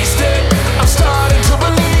can taste it. I'm starting to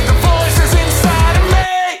believe the voices inside of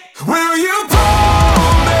me. Will you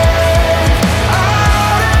pull me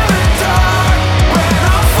out of the dark when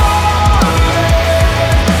I'm falling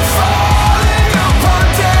apart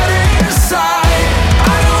dead inside?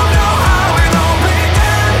 I don't know how it all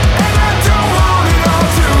began, and I don't want it all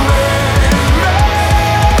to end.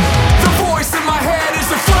 The voice in my head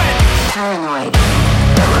is a threat. Paranoid. The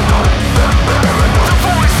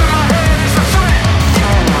voice in my head is a threat.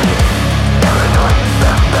 Paranoid.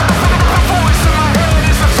 The voice in my head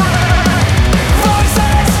is a threat.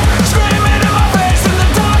 Voices screaming in my face in the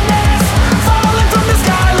darkness, falling from the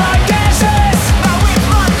sky like ashes. Now with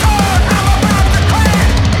my car, I'm about to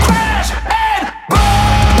crash and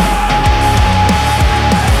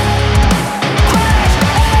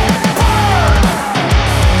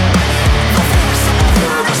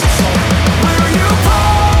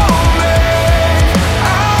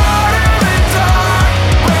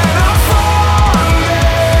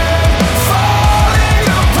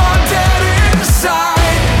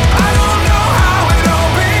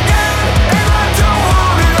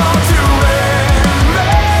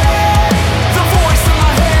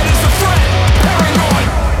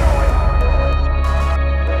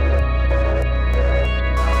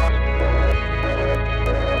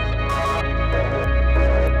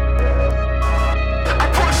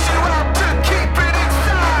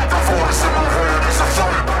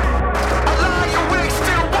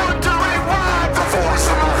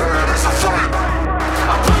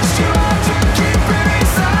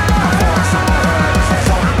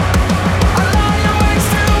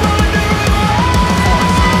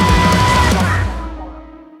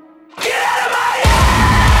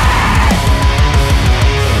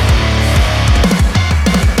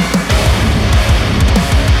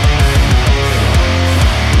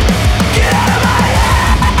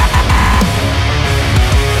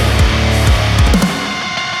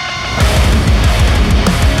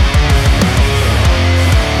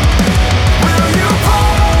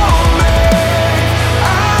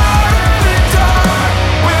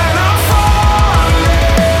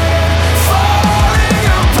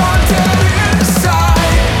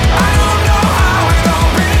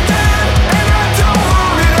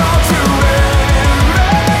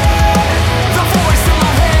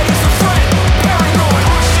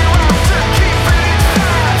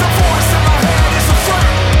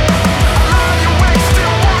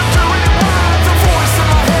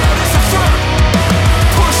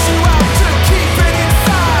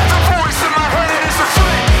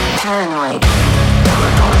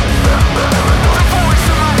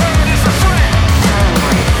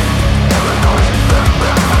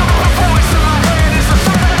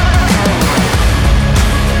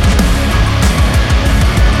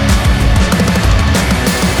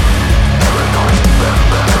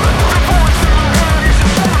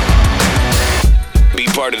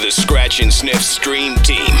part of the Scratch and Sniff stream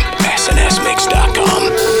team.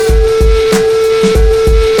 SNSMix.com.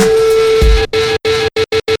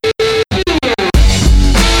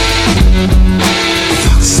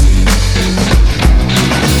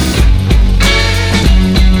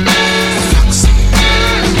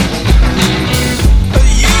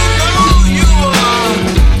 You know you are a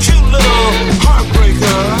cute little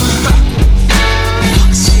heartbreaker.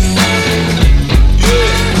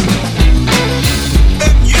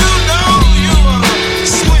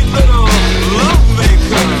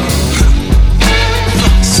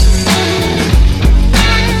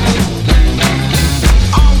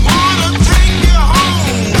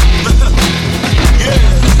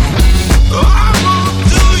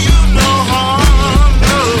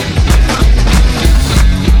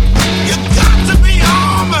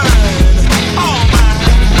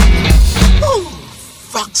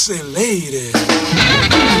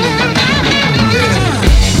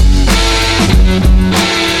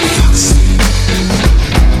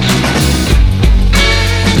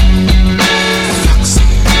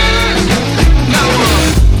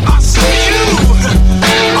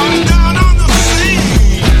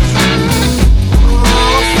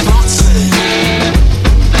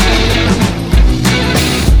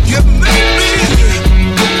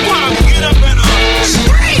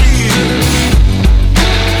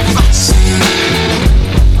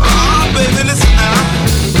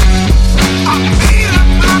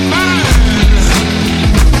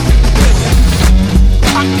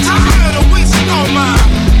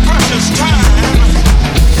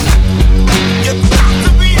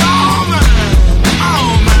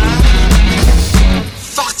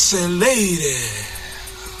 lady.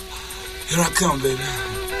 Here I come, baby.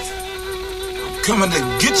 I'm coming to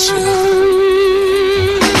get you.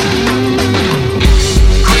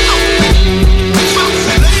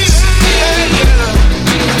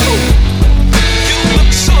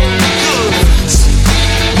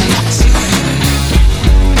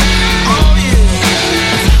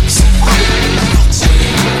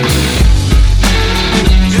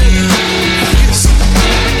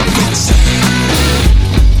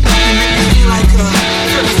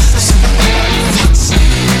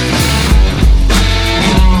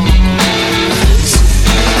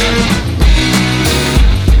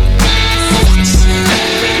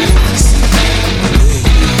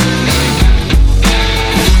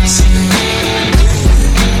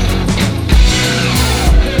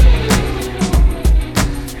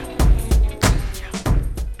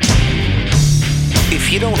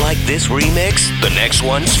 If you don't like this remix, the next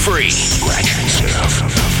one's free. Scratch and Sniff.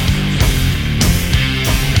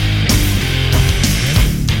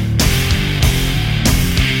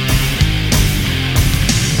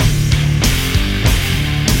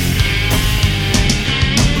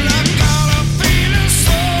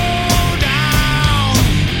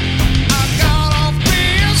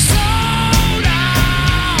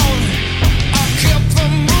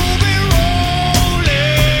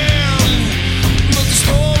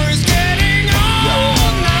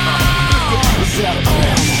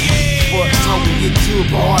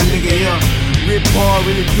 Hard nigga here, rip hard,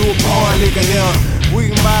 really do a hard nigga here.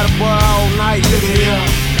 We can buy the bar all night, look at here.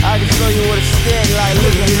 I can show you what it's stack like,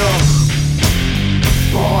 look at here.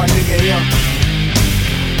 Hard nigga here,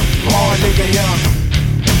 hard nigga here.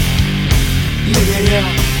 Look at here,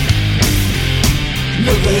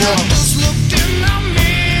 look at here. Just looked in the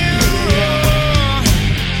mirror,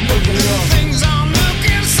 look at here. Things are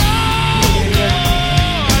looking so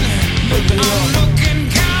good. Look at here. I'm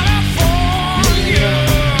looking California.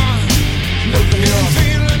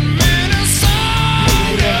 Feeling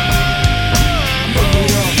Minnesota.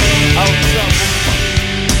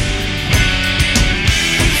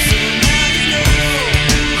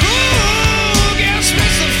 Who gets me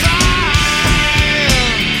so fine?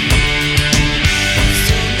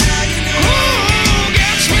 Who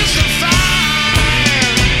gets me so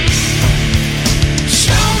fine?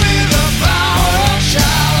 Show me the power,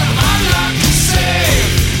 child. I'd like to say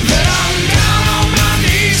that I'm down on my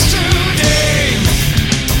knees today.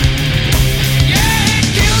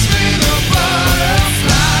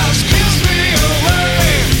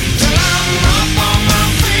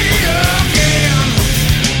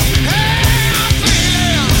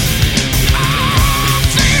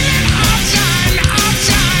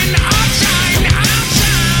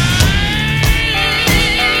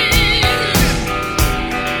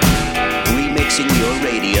 Remixing your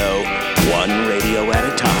radio, one radio at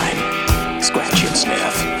a time. Scratch and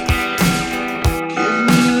Sniff.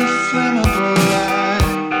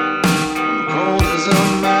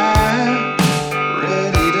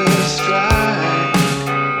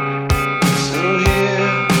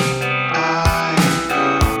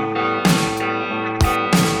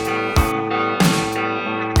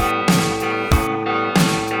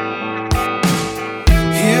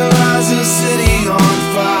 Here lies a city on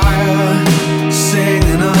fire,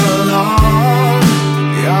 singing along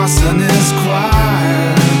the arsonist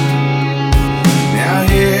choir. Now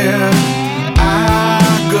here I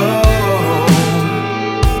go.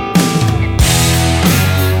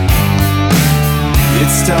 It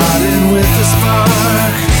started with a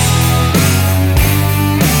spark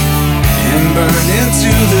and burned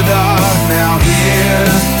into the dark. Now here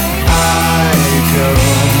I go.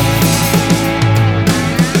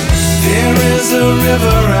 There is a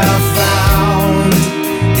river I found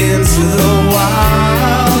into the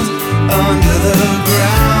wild, under the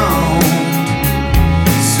ground.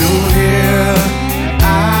 So here I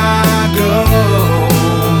go.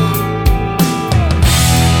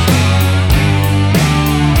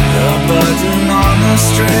 A button on the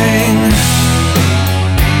string,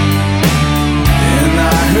 and I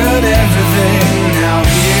heard everything. Now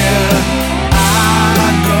here I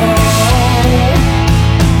go.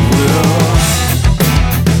 Well,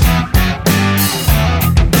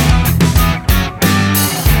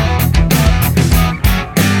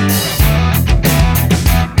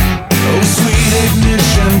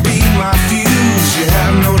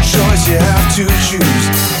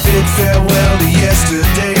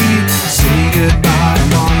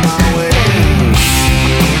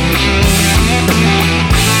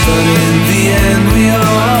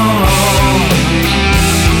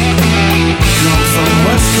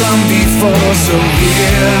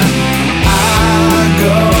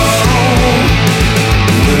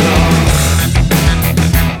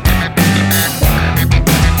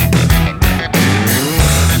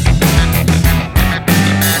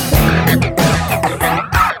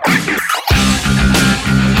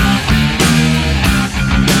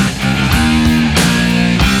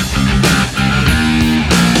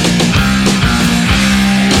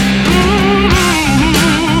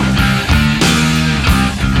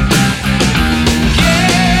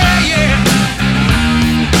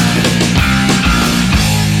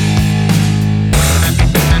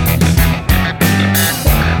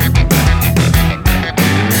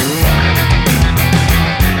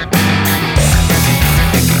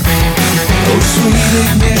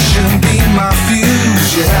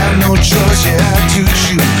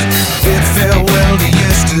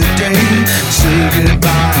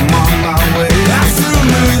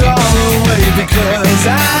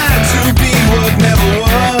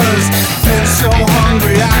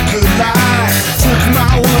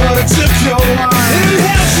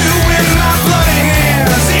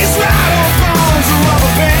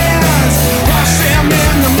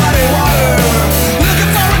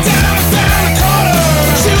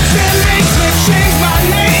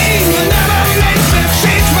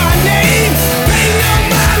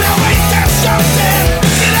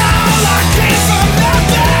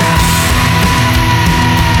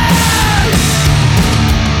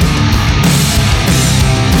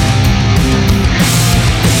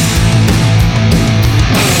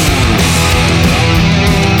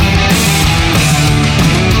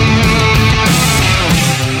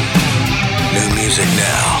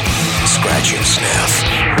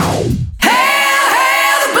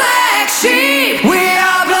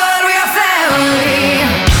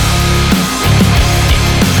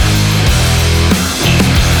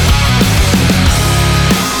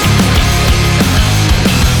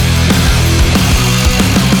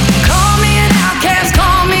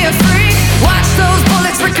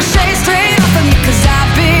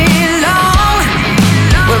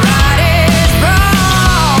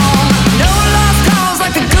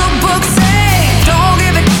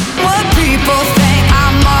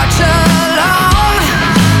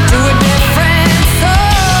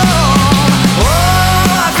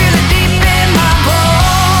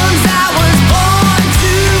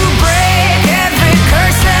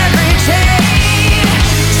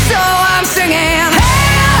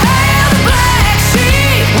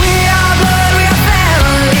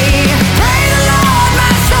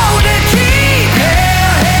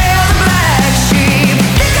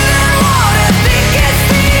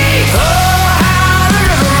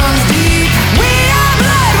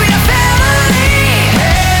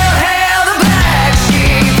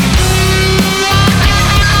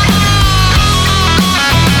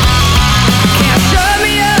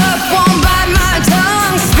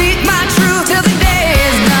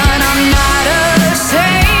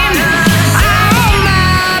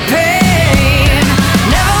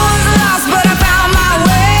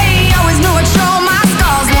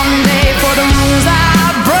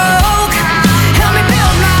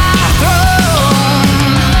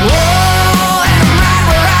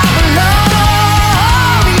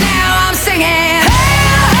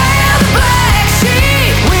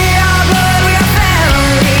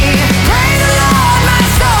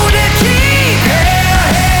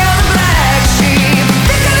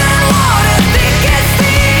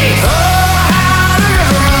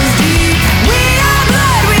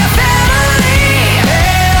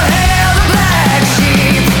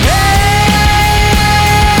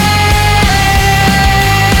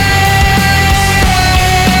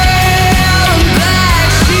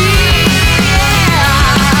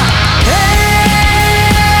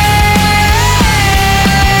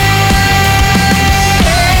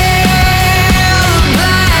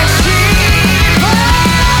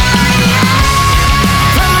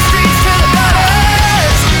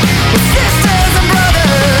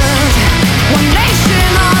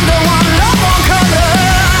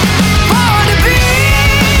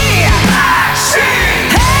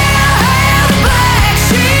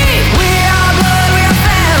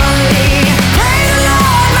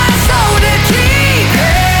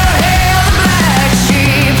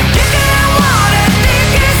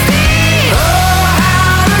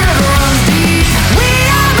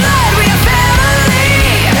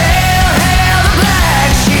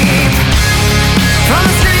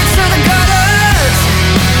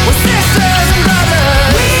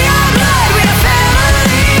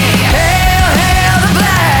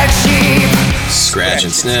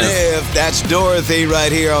 Sniff. That's Dorothy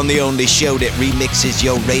right here on the only show that remixes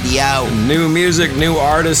your radio. New music, new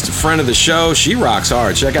artist, friend of the show. She rocks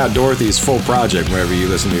hard. Check out Dorothy's full project wherever you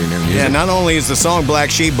listen to your new music. Yeah, not only is the song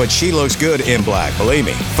Black Sheep, but she looks good in black, believe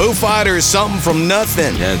me. Foo Fighters, Something from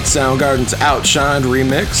Nothing. Yeah, Soundgarden's Outshined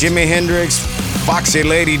remix. Jimi Hendrix, Foxy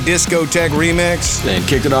Lady Discotheque remix. And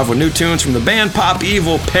kicked it off with new tunes from the band Pop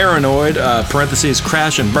Evil, Paranoid, parentheses,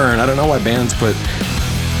 Crash and Burn. I don't know why bands put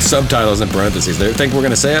subtitles in parentheses. They think we're going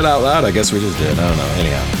to say it out loud? I guess we just did. I don't know.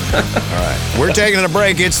 Anyhow. All right. We're taking a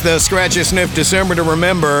break. It's the Scratch and Sniff December to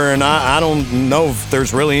remember, and I don't know if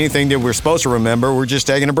there's really anything that we're supposed to remember. We're just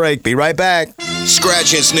taking a break. Be right back.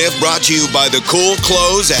 Scratch and Sniff brought to you by the cool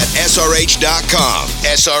clothes at SRH.com.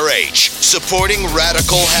 SRH, supporting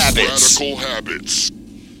radical habits. Radical habits.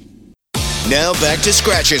 Now back to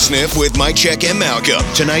Scratch and Sniff with Mike Check and Malcolm.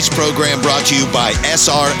 Tonight's program brought to you by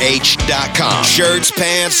SRH.com. Shirts,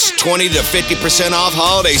 pants, 20 to 50% off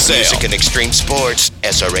holiday sale. Music and extreme sports,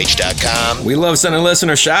 SRH.com. We love sending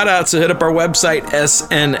listener shout-outs, so hit up our website,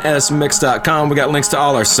 snsmix.com. We got links to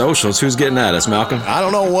all our socials. Who's getting at us, Malcolm? I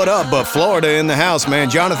don't know what up, but Florida in the house, man.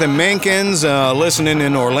 Jonathan Minkins listening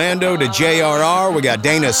in Orlando to JRR. We got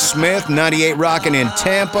Dana Smith, 98 rocking in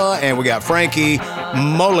Tampa, and we got Frankie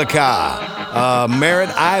Molika. Merritt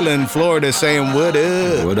Island, Florida, saying what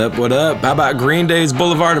up? What up, what up? How about Green Day's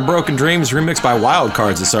Boulevard of Broken Dreams remixed by Wild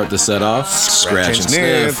Cards to start the set off? Scratch and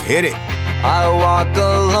Sniff. Hit it. I walk a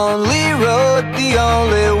lonely road, the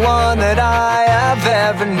only one that I have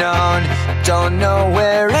ever known. Don't know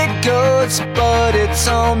where it goes, but it's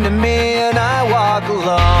home to me and I walk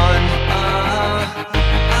alone.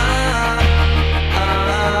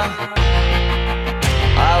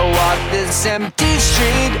 I walk this empty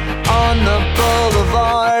street on the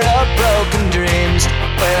boulevard of broken dreams,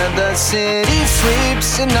 where the city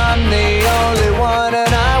sleeps and I'm the only one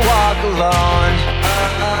and I walk alone.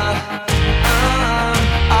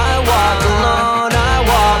 I walk alone, I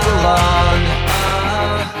walk alone.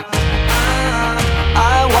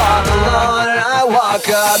 I walk alone and I walk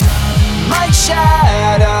up. My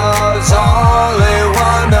shadow's only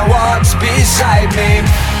one that walks beside me.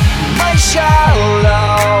 My shallow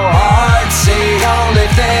heart's the only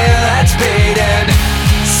thing that's beating.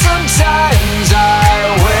 Sometimes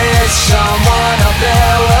I wish someone up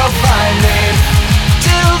there will find me.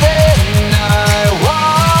 Till then I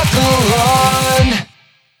walk alone.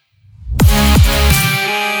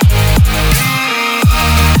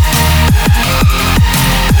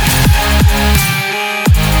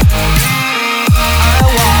 I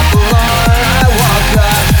walk alone, I walk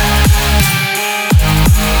up.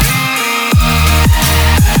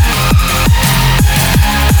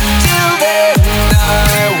 Till then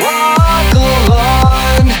I walk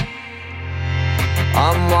alone.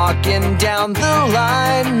 I'm walking down the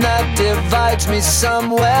line that divides me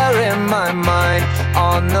somewhere in my mind,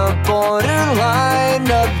 on the borderline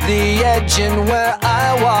of the edge and where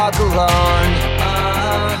I walk alone.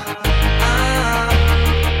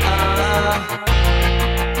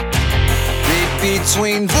 Read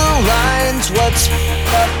between the lines, what's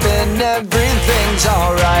up and everything's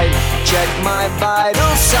alright. Check my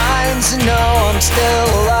vital signs and know I'm still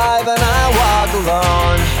alive and I walk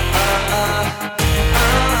alone.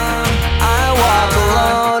 I walk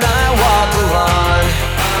alone, I walk alone.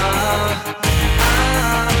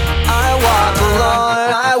 I walk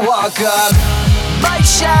alone, I walk up. My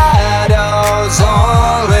shadow's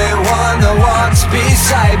only one that walks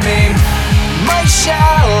beside me. My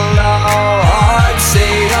shallow heart's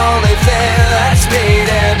the only thing that's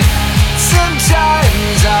beating.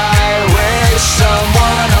 Sometimes I wish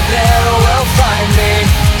someone up there will find me.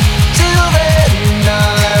 Till then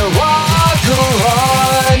I walk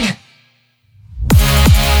alone.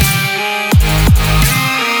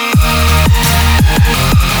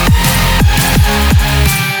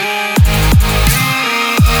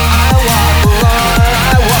 I walk alone,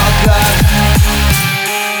 I walk up.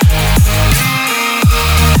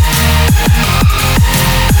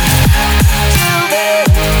 Till then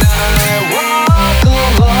I walk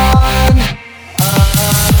alone.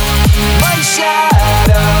 My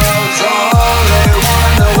shadow's only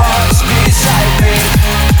one that walks beside me.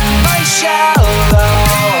 My shallow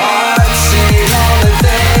heart's the only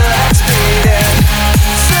thing that's beating.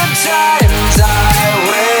 Sometimes I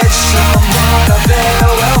wish someone up there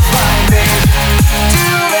will find me.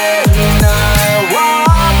 Till then I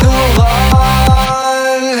walk alone.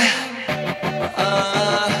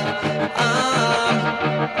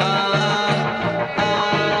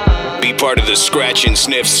 Be part of the Scratch and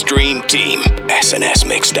Sniff stream team.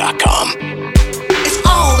 SNSmix.com. It's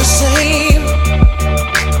all the same.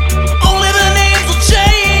 Only the names will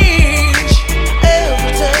change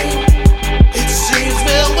every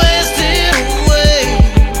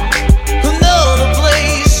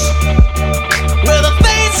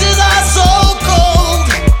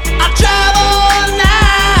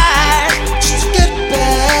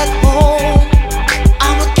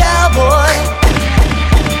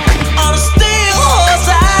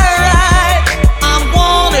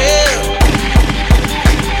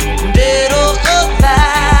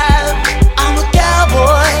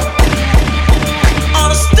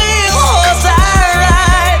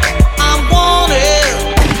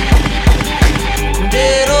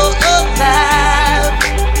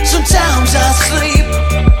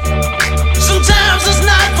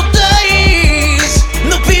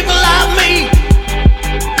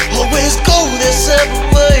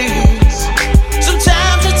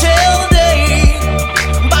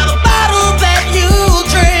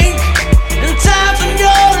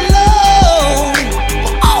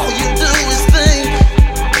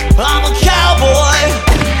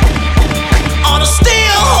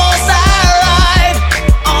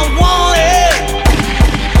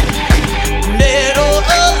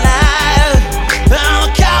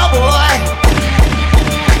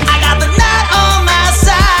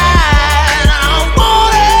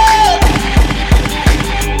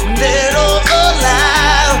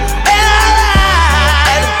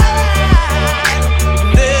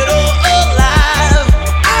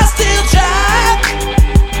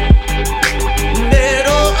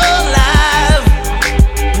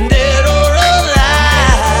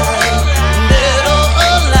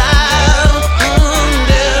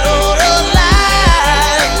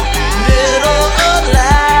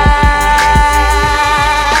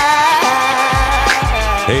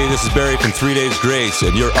Barry from 3 Days Grace,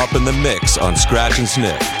 and you're up in the mix on Scratch and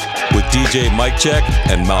Sniff with DJ Mike Check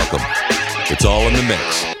and Malcolm. It's all in the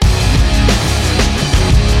mix.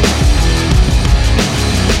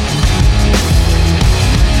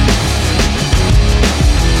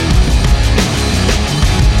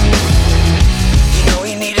 You know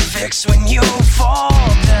you need a fix when you fall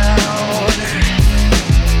down.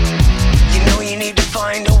 You know you need to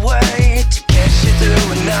find a way to get you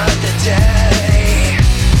through another day.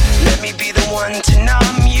 Let me be the one to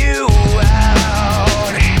numb you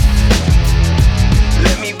out.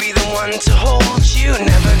 Let me be the one to hold you,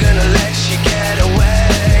 never gonna let you get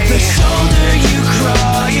away. The shoulder you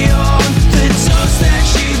cry on, the toes that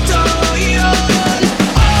you die on.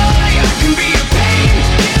 I can be a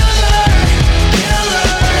painkiller,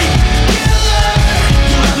 killer, killer. You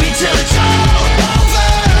love me till it's all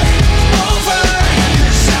over, over.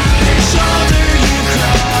 'Cause I'm the shoulder you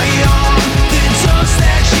cry on, the toes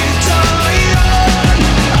that you die on.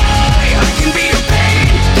 I can be a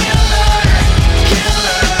painkiller,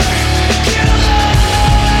 killer, killer.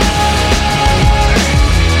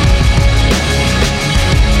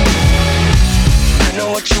 I know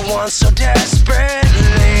what you want so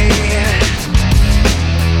desperately.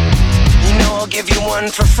 You know I'll give you one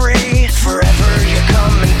for free. Forever you're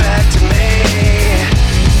coming back to me.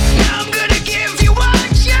 Now I'm gonna give you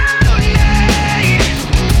what you need.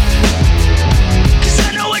 'Cause I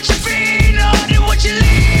know what you feed on and what you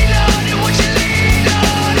lean on and what you lean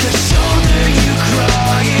on. The shoulder you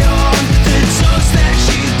cry on, the toes that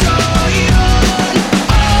you die on.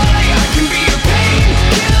 I can be your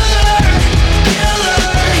painkiller, killer,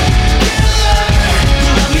 killer. You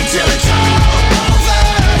love me till it's all over,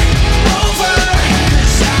 over.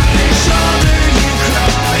 'Cause I'm the shoulder you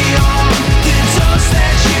cry on, the toes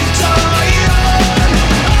that you die on.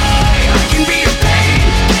 I can be your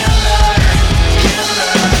painkiller,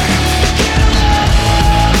 killer,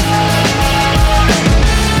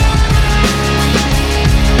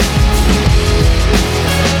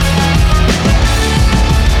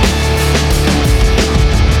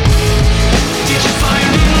 Did you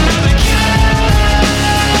find another cure?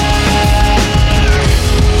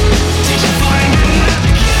 Did you find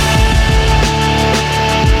another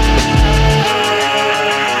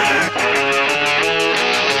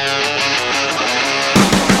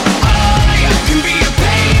I can be a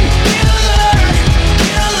painkiller,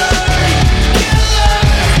 killer, killer. You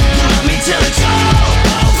love me till it's all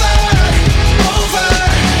over, over.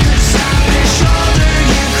 'Cause I'm the shoulder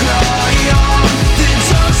you cry on, the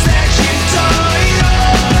toes that you die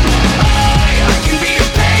on. I can be a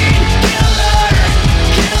painkiller,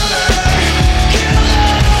 killer,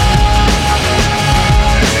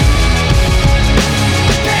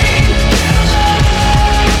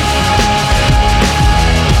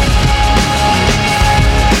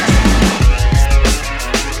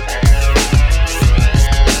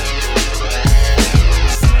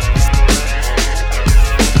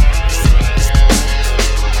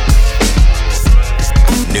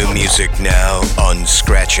 New music now on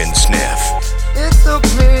Scratch and Sniff. It took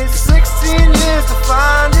me 16 years to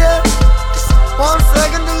find you, 1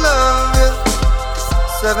 second to love you,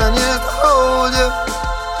 7 years to hold you,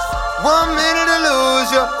 1 minute to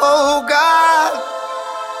lose you. Oh God,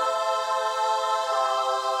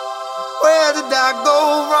 where did I go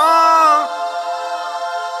wrong?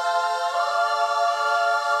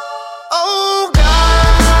 Oh God.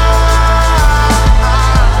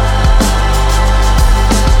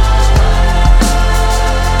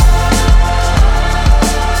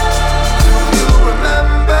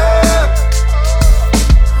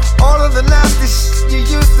 All of the nasty shit you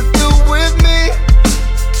used to do with me.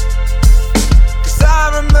 'Cause I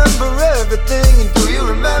remember everything, and do you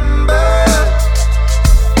remember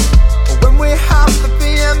when we hopped the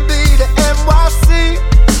B&B to NYC?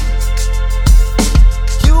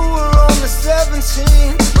 You were only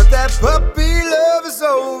 17, but that puppy love is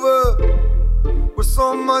over. We're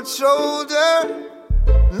so much older.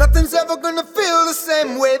 Nothing's ever gonna feel the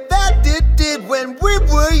same way that it did when we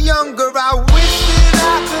were younger. I wish that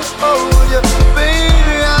I could hold you,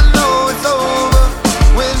 baby. I know it's over.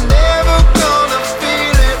 We're never gonna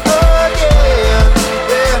feel it again.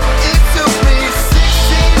 Yeah, it took me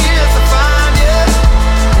 16 years to find you,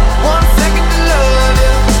 1 second to love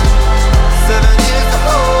you, 7 years to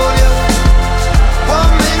hold you,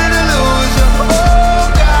 1 minute to lose you. Oh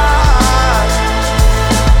God,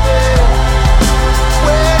 yeah.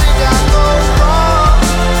 Where did I go wrong?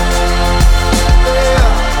 Yeah.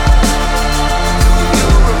 Do you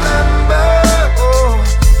remember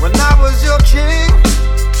when I was your kid?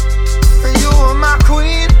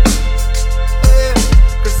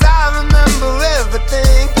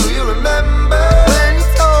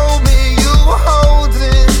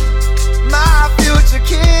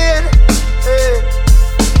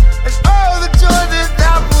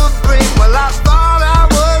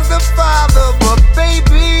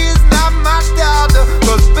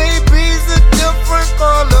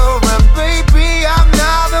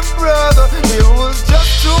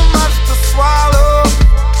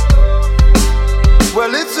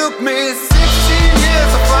 took me 16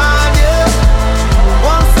 years to find you.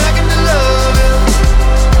 1 second to love you,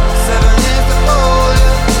 7 years to hold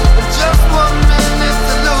you, and just 1 minute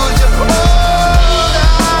to lose you. Hold on,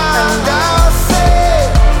 and I'll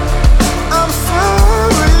say I'm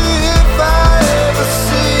sorry if I ever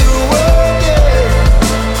see you again.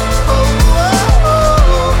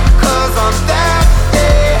 Cause on that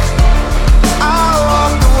day I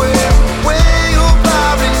walked away where you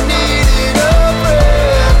probably needed a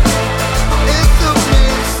friend. It took me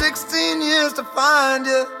 16 years to find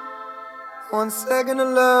you, 1 second to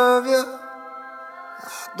love you. I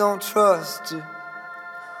don't trust you,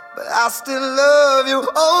 but I still love you.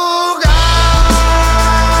 Oh God,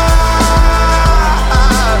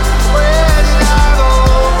 where did I go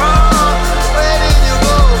wrong? Where did you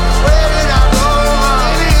go? Where did I go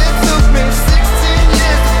wrong? It took me 16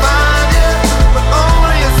 years to find you, but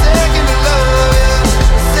only a second to love you,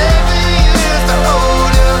 7 years to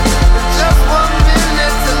hold you, and just 1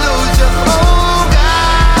 minute to lose you. Oh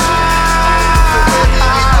God, where did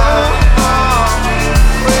I go wrong?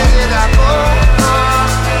 Where did I go wrong?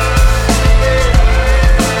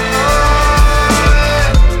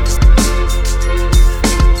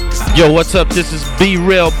 Yo, what's up? This is Be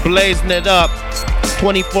Real, blazing it up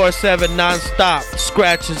 24/7 non-stop,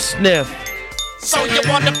 scratch and sniff. So you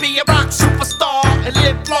wanna be a rock superstar and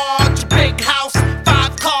live large, big house,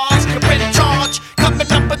 5 cars, you're in charge,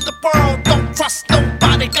 coming up in the world, don't trust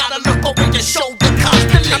nobody, gotta look over your shoulder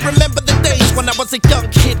constantly. I remember the days when I was a young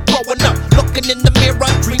kid growing up, looking in the mirror,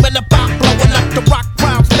 dreaming about blowing up the rock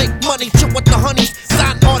crowds, make money, chill with the honeys,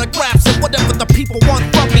 sign autographs and whatever the people want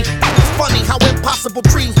from me. It's funny how impossible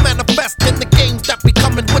dreams manifest in the games that be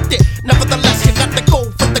coming with it. Nevertheless, you got to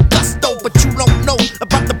go for the gusto, but you don't know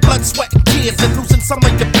about the blood, sweat, and tears, and losing some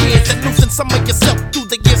of your peers, and losing some of yourself through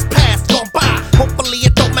the years past gone by. Hopefully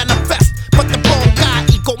it don't manifest, but the wrong guy,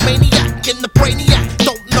 egomaniac, and the brainiac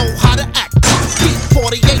don't know how to act. Deep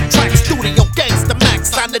 48 tracks, studio gangsta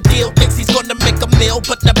max, sign the deal, thinks he's gonna make a meal,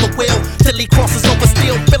 but never will, till he crosses over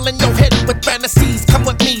steel, filling your head with fantasies. Come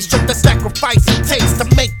with me, show the sacrifice it takes to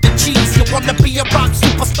make the cheese. You wanna be a rock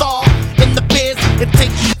superstar in the biz, it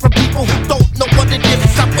takes from people who don't know what it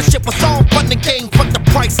is. I wish it was all fun and games, but the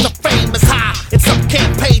price of fame is high, and some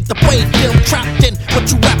can't pay the way. Feel trapped in what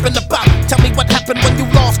you rapping about. Tell me what happened when you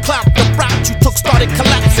lost clout. The route you took started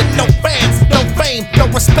collapsing. No fans, no fame, no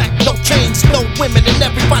respect, no change, no women, and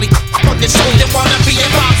everybody on your show. You wanna be a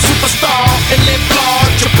rock superstar and live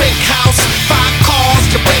large, a big house, 5 cars,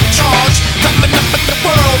 you're in charge, coming up in the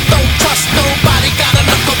world, don't trust nobody, gotta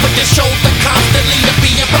look over your shoulder constantly. To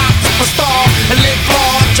be a rock superstar and live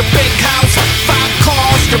large, a big house, 5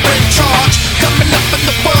 cars, you're in charge, coming up in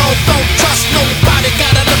the world, don't trust nobody,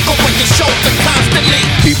 gotta look over your shoulder constantly.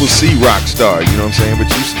 People see rock star, you know what I'm saying, but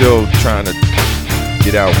you still trying to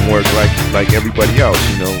get out and work like everybody else,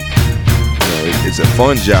 you know. It's a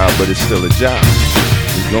fun job, but it's still a job.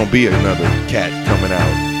 There's gonna be another cat coming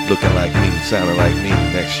out looking like me, sounding like me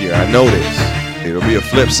next year. I know this. It'll be a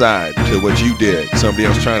flip side to what you did. Somebody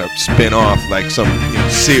else trying to spin off like some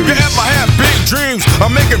series. You ever have big dreams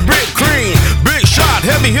of making big cream? Big shot,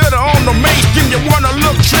 heavy hitter on the mainstream. You wanna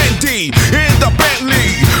look trendy in the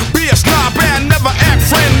Bentley. Be a snob and never act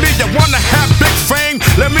friendly. You wanna have big fame?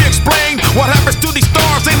 Let me explain what happens to these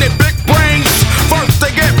stars in their big brains. First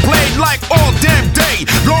they get played like all damn day.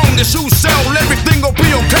 Long as you sell, everything will be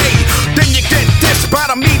okay. Then you get dissed by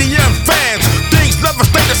the media and fans. Things never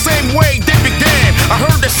stay the same way they began. I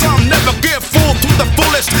heard that some never get fooled to the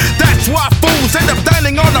fullest. That's why fools end up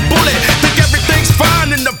dining on a bullet. Think everything's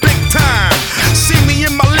fine in the big time. See me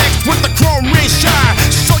in my legs with the chrome ring shine.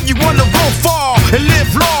 So you wanna go far and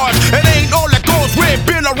live large. It ain't all that goes with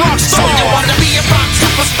being a rock star. So you wanna be a rock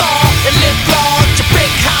superstar and live large, a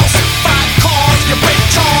big house, 5 cars, you're in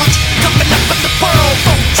charge, coming up in the world,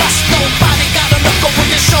 don't trust nobody, gotta look over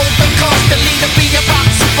your shoulder constantly. To be a rock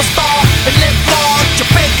superstar and live large, a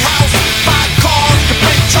big house, 5 cars, you're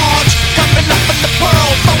in charge, coming up in the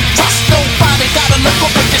world, don't trust nobody, gotta look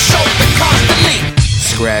over your shoulder constantly.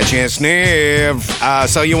 Scratch and sniff.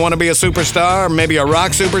 So you want to be a superstar, maybe a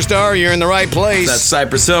rock superstar? You're in the right place. That's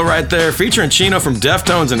Cypress Hill right there, featuring Chino from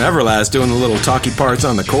Deftones and Everlast doing the little talky parts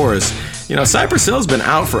on the chorus. You know, Cypress Hill's been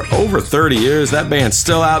out for over 30 years. That band's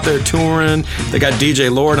still out there touring. They got DJ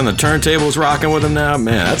Lord on the turntables rocking with them now.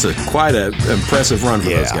 Man, that's quite an impressive run for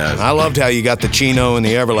those guys. I loved how you got the Chino and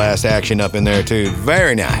the Everlast action up in there, too.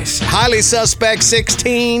 Very nice. Highly Suspect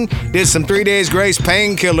 16 did some 3 Days Grace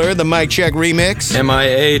Painkiller, the Mic Check remix.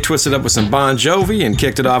 MIA twisted up with some Bon Jovi and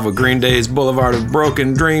kicked it off with Green Day's Boulevard of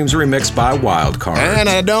Broken Dreams remixed by Wildcard. And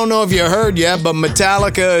I don't know if you heard yet, but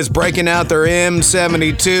Metallica is breaking out their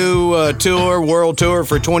M72 tour, world tour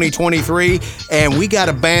for 2023, and we got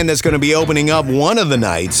a band that's going to be opening up one of the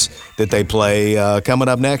nights that they play coming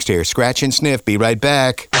up next here. Scratch and Sniff. Be right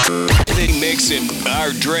back. Mixing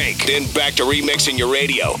our drink, then back to remixing your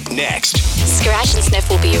radio. Next. Scratch and Sniff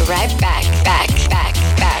will be right back.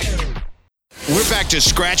 We're back to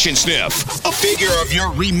Scratch and Sniff, a figure of your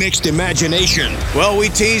remixed imagination. Well, we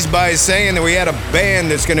teased by saying that we had a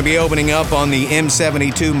band that's going to be opening up on the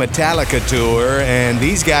M72 Metallica tour, and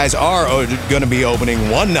these guys are going to be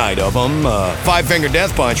opening one night of them. Five Finger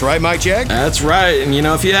Death Punch, right, Mike Check? That's right. And, you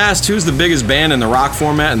know, if you asked who's the biggest band in the rock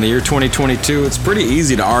format in the year 2022, it's pretty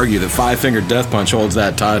easy to argue that Five Finger Death Punch holds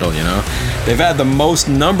that title, you know? They've had the most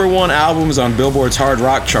 #1 albums on Billboard's hard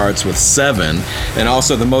rock charts with 7, and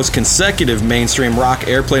also the most consecutive mainstream rock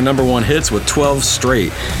airplay #1 hits with 12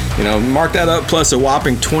 straight. You know, mark that up, plus a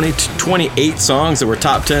whopping 28 songs that were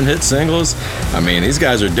top 10 hit singles. I mean, these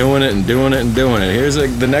guys are doing it and doing it and doing it. Here's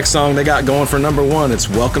the next song they got going for #1. It's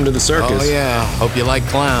Welcome to the Circus. Oh, yeah. Hope you like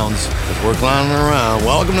clowns, because we're clowning around.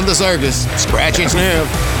 Welcome to the circus. Scratch and Sniff.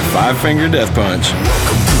 Five Finger Death Punch.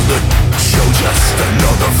 Welcome to the show, just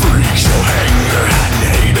another freak show. Hang your hat and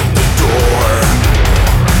hate at the door.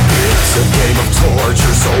 It's a game of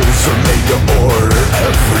torture, souls are made to order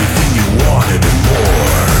everything you wanted and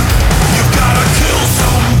more. You've gotta kill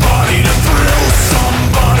somebody to thrill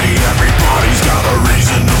somebody. Everybody's got a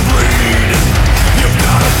reason to bleed. You've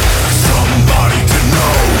gotta somebody to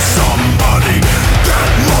know somebody.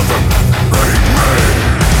 That mother ain't me.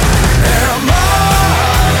 Am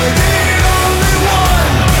I the only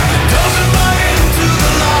one that doesn't buy into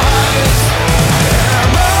the lies?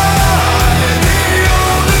 Am I the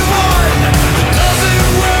only one that doesn't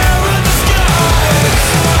wear a disguise?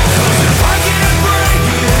 'Cause if I can't break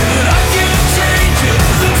it and I can't change it,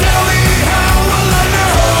 then tell me how will I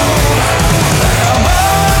know? Am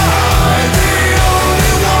I the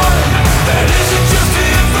only one that isn't just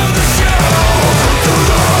here for the show? Welcome to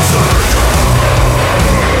the circus.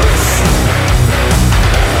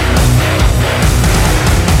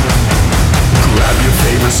 Grab your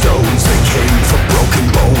favorite stones, they came from broken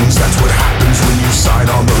bones. That's what happens when you sign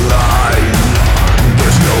on the line.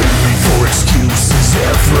 There's no need for excuses,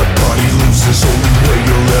 everybody loses. Only way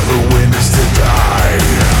you'll ever win is to die.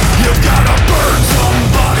 You've gotta burn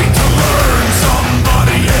somebody to learn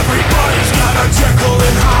somebody. Everybody's got a Jekyll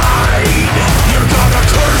and Hyde. You're gonna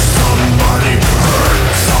curse somebody, hurt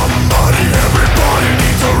somebody. Everybody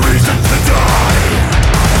needs a reason to die.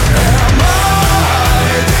 Am I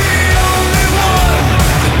the only one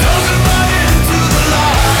that doesn't buy into the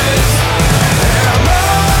lies? Am I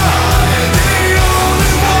the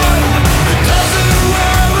only one that doesn't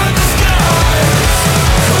wear a disguise?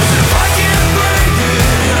 'Cause if I can't break it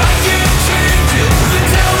and I can't change it, then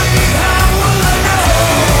tell me how will I know?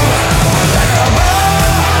 Am I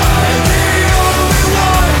the only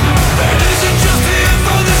one that isn't just here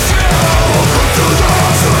for the show? Welcome to the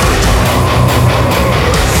circus.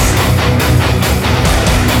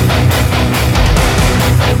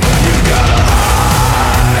 You gotta hide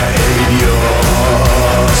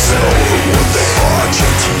yourself. What they taught you,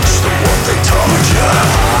 teach them what they taught you.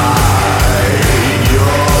 Hide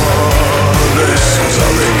this is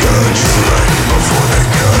how they got you right before they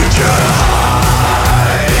got you.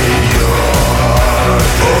 Hide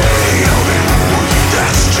how they rule you,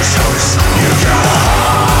 that's just how it's. You gotta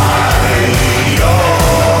hide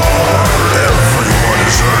everyone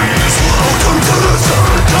is earning this. Welcome to the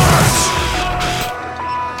circus.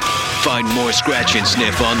 Find more Scratch and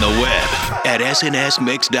Sniff on the web at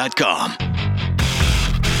snsmix.com.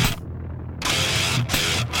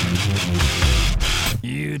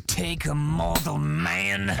 You take a mortal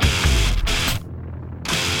man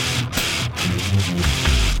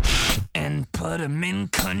and put him in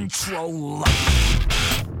control.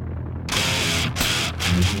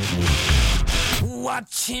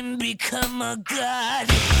 Watch him become a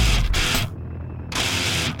god.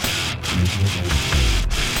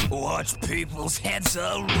 Watch people's heads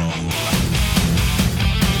a-roll.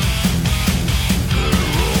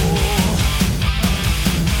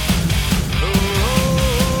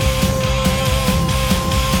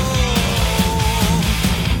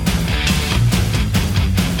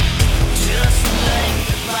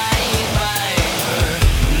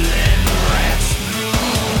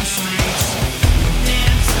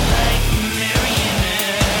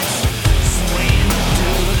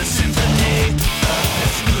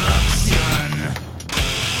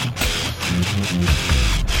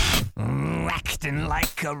 Acting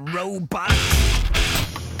like a robot.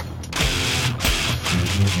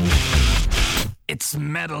 Its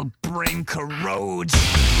metal brain corrodes.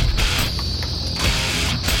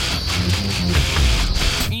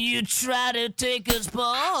 You try to take us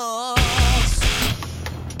pause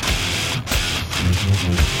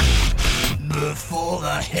before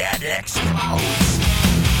the head explodes.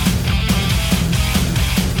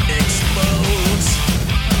 Explodes.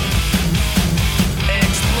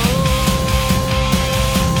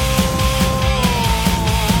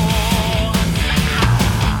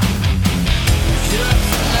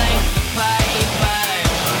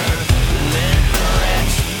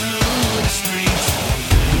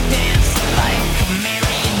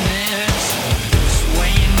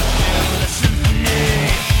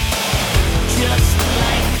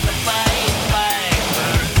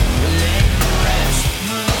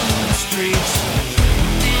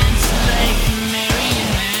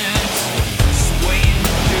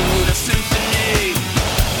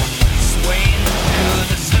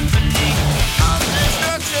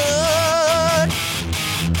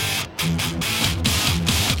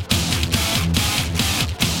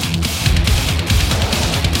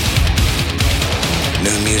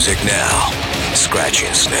 Music now, Scratch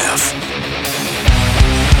and Sniff.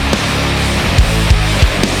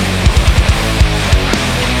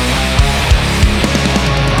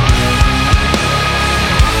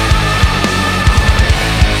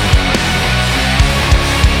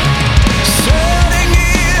 Setting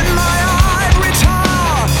in my ivory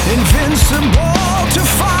tower, invincible to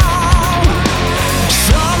fall.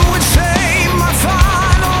 Some would say my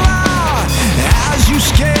final hour as you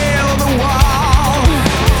scale the wall.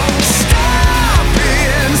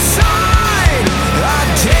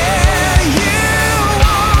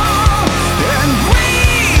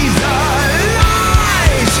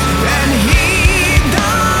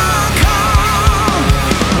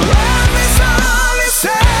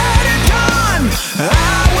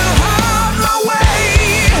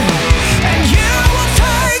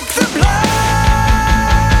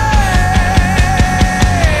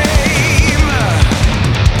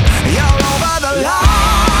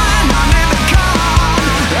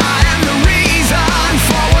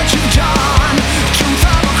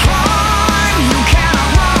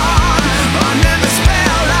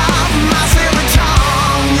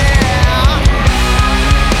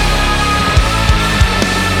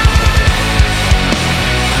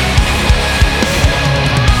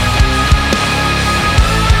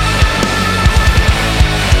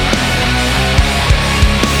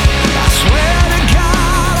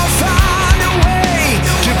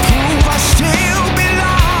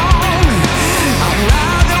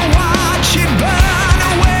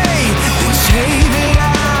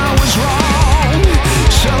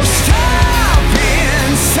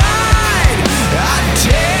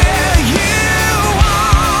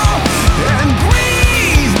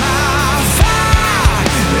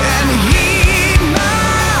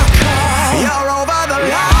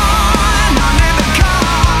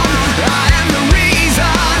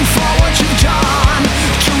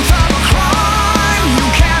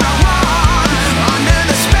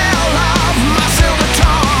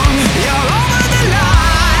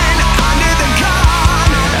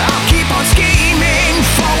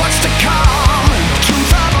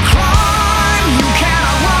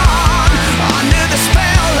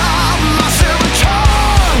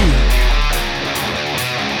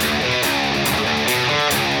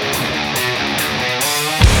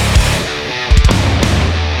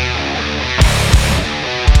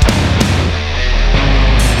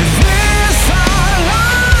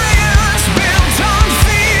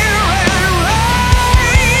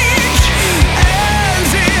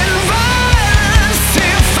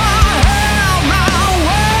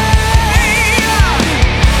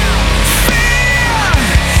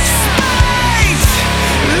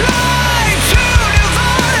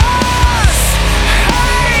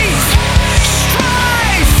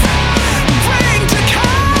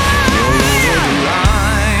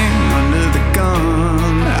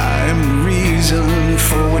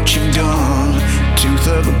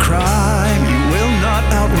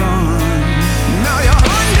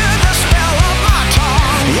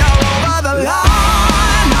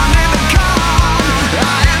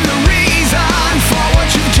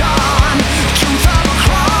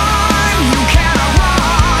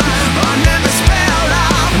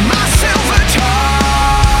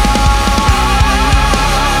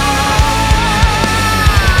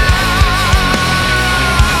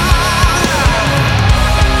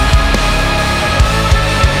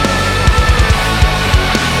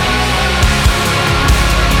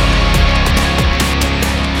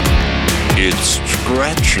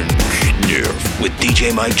 Scratch and Sniff with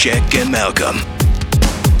DJ Mike Check and Malcolm.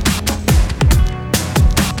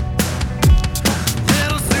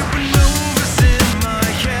 Little supernovas in my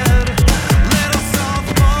head, little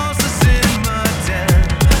softball.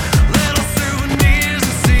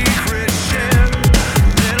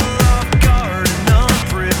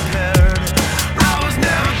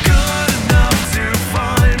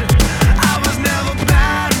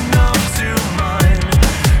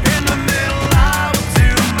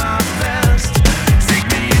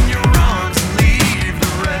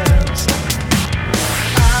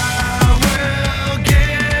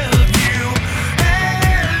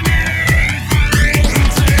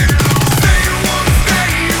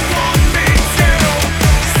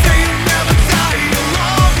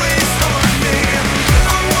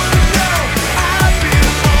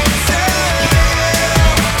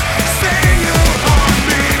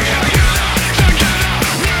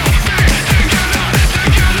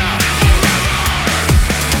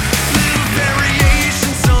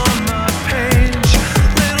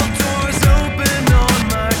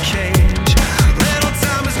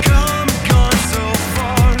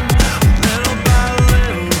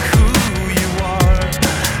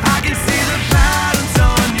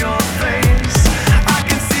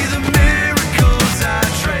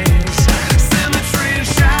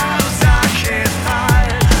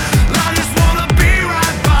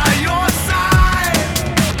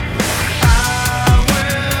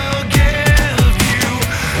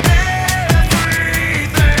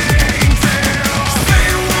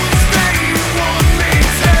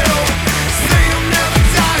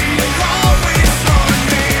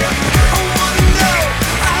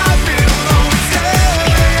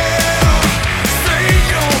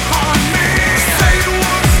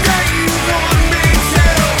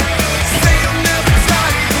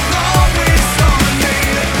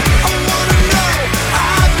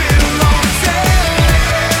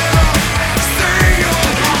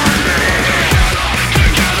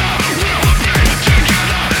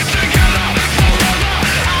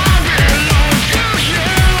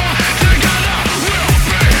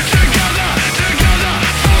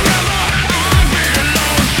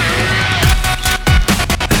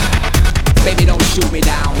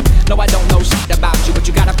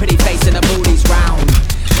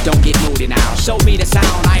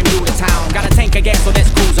 came through the town. Got a tank of gas, so let's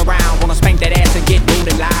cruise around. Wanna spank that ass and get rude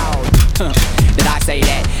and loud. Did I say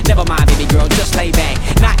that? Never mind, baby girl, just lay back.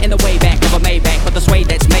 Not in the way back of a Maybach, but the suede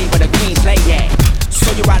that's made with a green sleigh, yeah.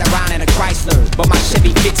 So you ride around in a Chrysler, but my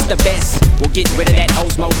Chevy fits the best. We'll get rid of that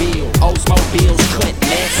Oldsmobile. Oldsmobiles couldn't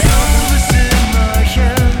miss.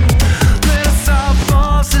 Little soft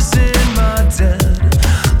bosses in my den.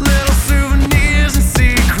 Little souvenirs and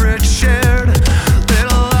secrets shared.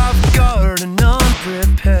 Little off guard and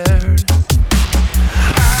unprepared.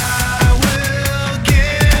 I will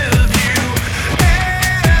give you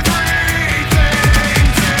everything.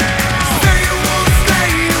 Say you won't stay,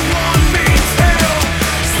 you want me to.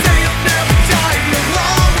 Say you'll never die, you'll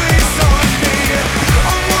always on me.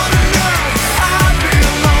 I wanna know I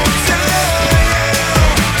belong to you.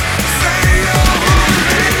 Say you'll want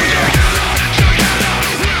me.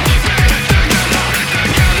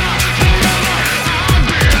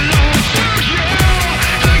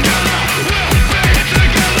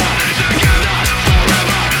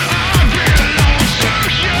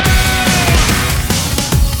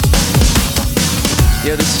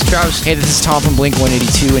 Yo, this is Travis. Hey, this is Tom from Blink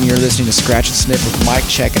 182, and you're listening to Scratch and Sniff with Mike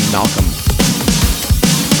Check and Malcolm.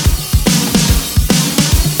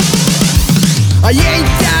 I ain't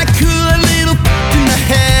that cool, a little in the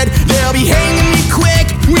head. They'll be hanging me quick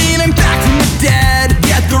when I'm back from the dead.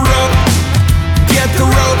 Get the rope, get the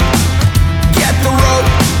rope, get the rope,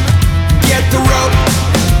 get the rope.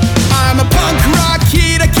 I'm a punk rock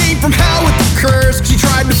kid, I came from hell with the curse. She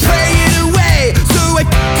tried to play it away, so I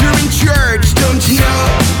put her in church. Don't you know?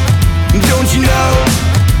 Don't you know?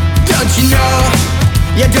 Don't you know?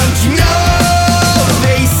 Yeah, don't you know?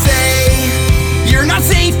 They say you're not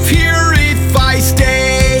safe here if I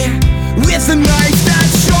stay with a knife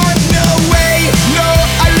that's sharp. No way, no,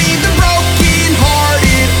 I leave the broken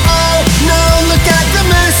hearted. Oh no, look at the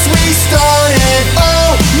mess we started.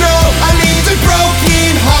 Oh no, I leave the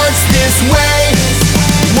broken hearts this way.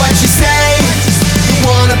 What you say? You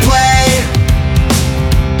wanna play?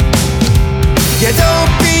 Yeah, don't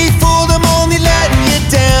be fooled, I'm only letting you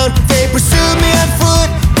down. They pursued me on foot,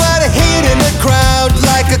 but I hid in the crowd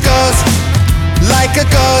like a ghost, like a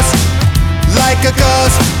ghost, like a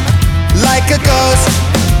ghost, like a ghost.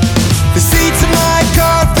 The seats of my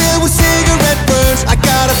car filled with cigarette burns. I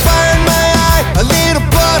got a fire in my eye, a little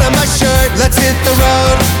blood on my shirt. Let's hit the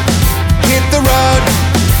road, hit the road,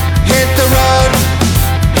 hit the road,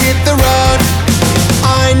 hit the road.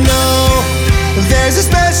 I know there's a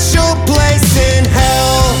special place in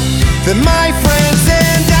hell that my friends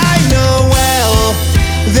and I know well.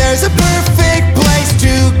 There's a perfect place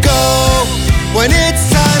to go when it's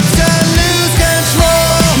time to lose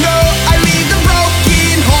control. No, I leave the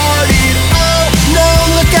broken hearted. Oh no,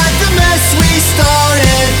 look at the mess we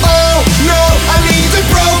started. Oh no, I leave the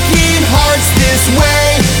broken hearts this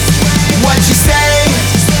way. What you say?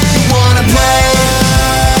 You wanna play?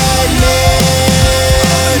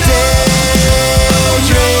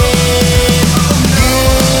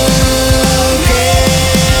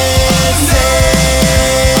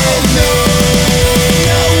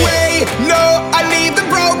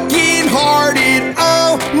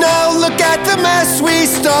 We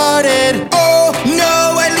started. Oh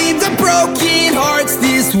no, I leave the broken hearts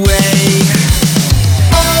this way.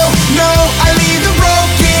 Oh no, I leave the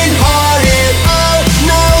broken hearted. Oh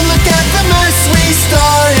no, look at the mess we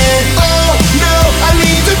started. Oh no, I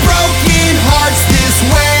leave the broken hearts this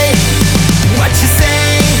way. What you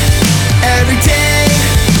say? Every day,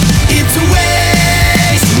 it's a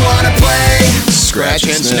waste. You wanna play? Scratch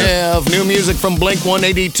and Sniff. New music from Blink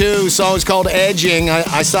 182. Song's called Edging.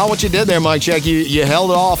 I saw what you did there, Mike Check. You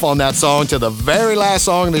held off on that song to the very last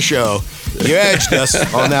song of the show. You edged us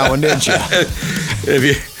on that one, didn't you?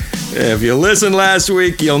 If you listened last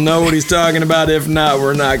week, you'll know what he's talking about. If not,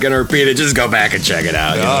 we're not going to repeat it. Just go back and check it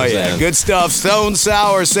out. You know what I'm saying? Good stuff. Stone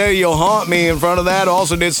Sour, Say You'll Haunt Me in front of that.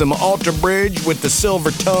 Also did some Alter Bridge with the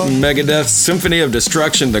Silver Tongue. Megadeth's Symphony of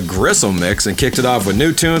Destruction, the Gristle Mix, and kicked it off with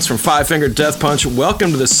new tunes from Five Finger Death Punch.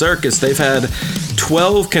 Welcome to the circus. They've had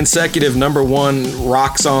 12 consecutive #1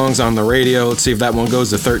 rock songs on the radio. Let's see if that one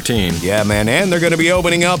goes to 13. Yeah, man. And they're going to be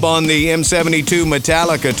opening up on the M72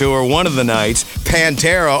 Metallica tour one of the nights.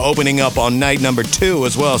 Pantera opening up on night number 2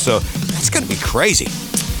 as well. So that's going to be crazy.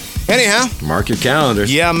 Anyhow. Mark your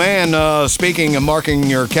calendars. Yeah, man. Speaking of marking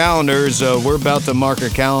your calendars, we're about to mark our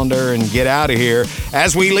calendar and get out of here.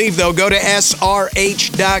 As we leave, though, go to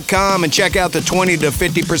SRH.com and check out the 20 to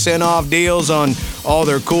 50% off deals on all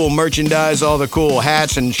their cool merchandise, all the cool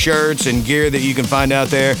hats and shirts and gear that you can find out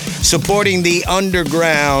there. Supporting the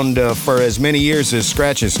underground for as many years as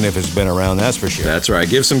Scratch and Sniff has been around, that's for sure. That's right.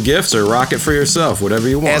 Give some gifts or rock it for yourself, whatever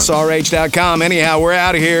you want. SRH.com. Anyhow, we're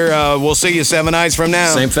out of here. We'll see you 7 nights from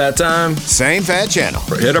now. Same fat time. Same fat channel.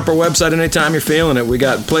 Hit up our website anytime you're feeling it. We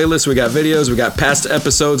got playlists, we got videos, we got past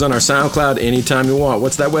episodes on our SoundCloud anytime you want.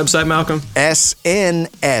 What's that website, Malcolm? SNSmix.com.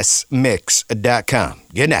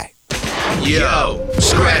 Good night. Yo,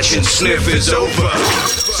 Scratch and Sniff is over.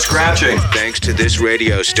 Scratching. Thanks to this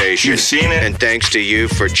radio station. You've seen it. And thanks to you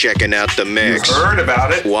for checking out the mix. You've heard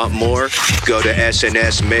about it. Want more? Go to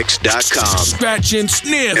snsmix.com. Scratch and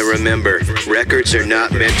Sniff. And remember, records are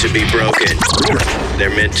not meant to be broken. They're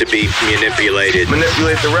meant to be manipulated.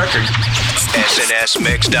 Manipulate the record.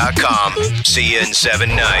 snsmix.com. See you in 7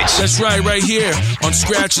 nights. That's right here on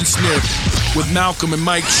Scratch and Sniff with Malcolm and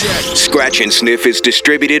Mike Check. Scratch and Sniff is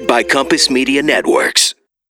distributed by Compass Media Networks.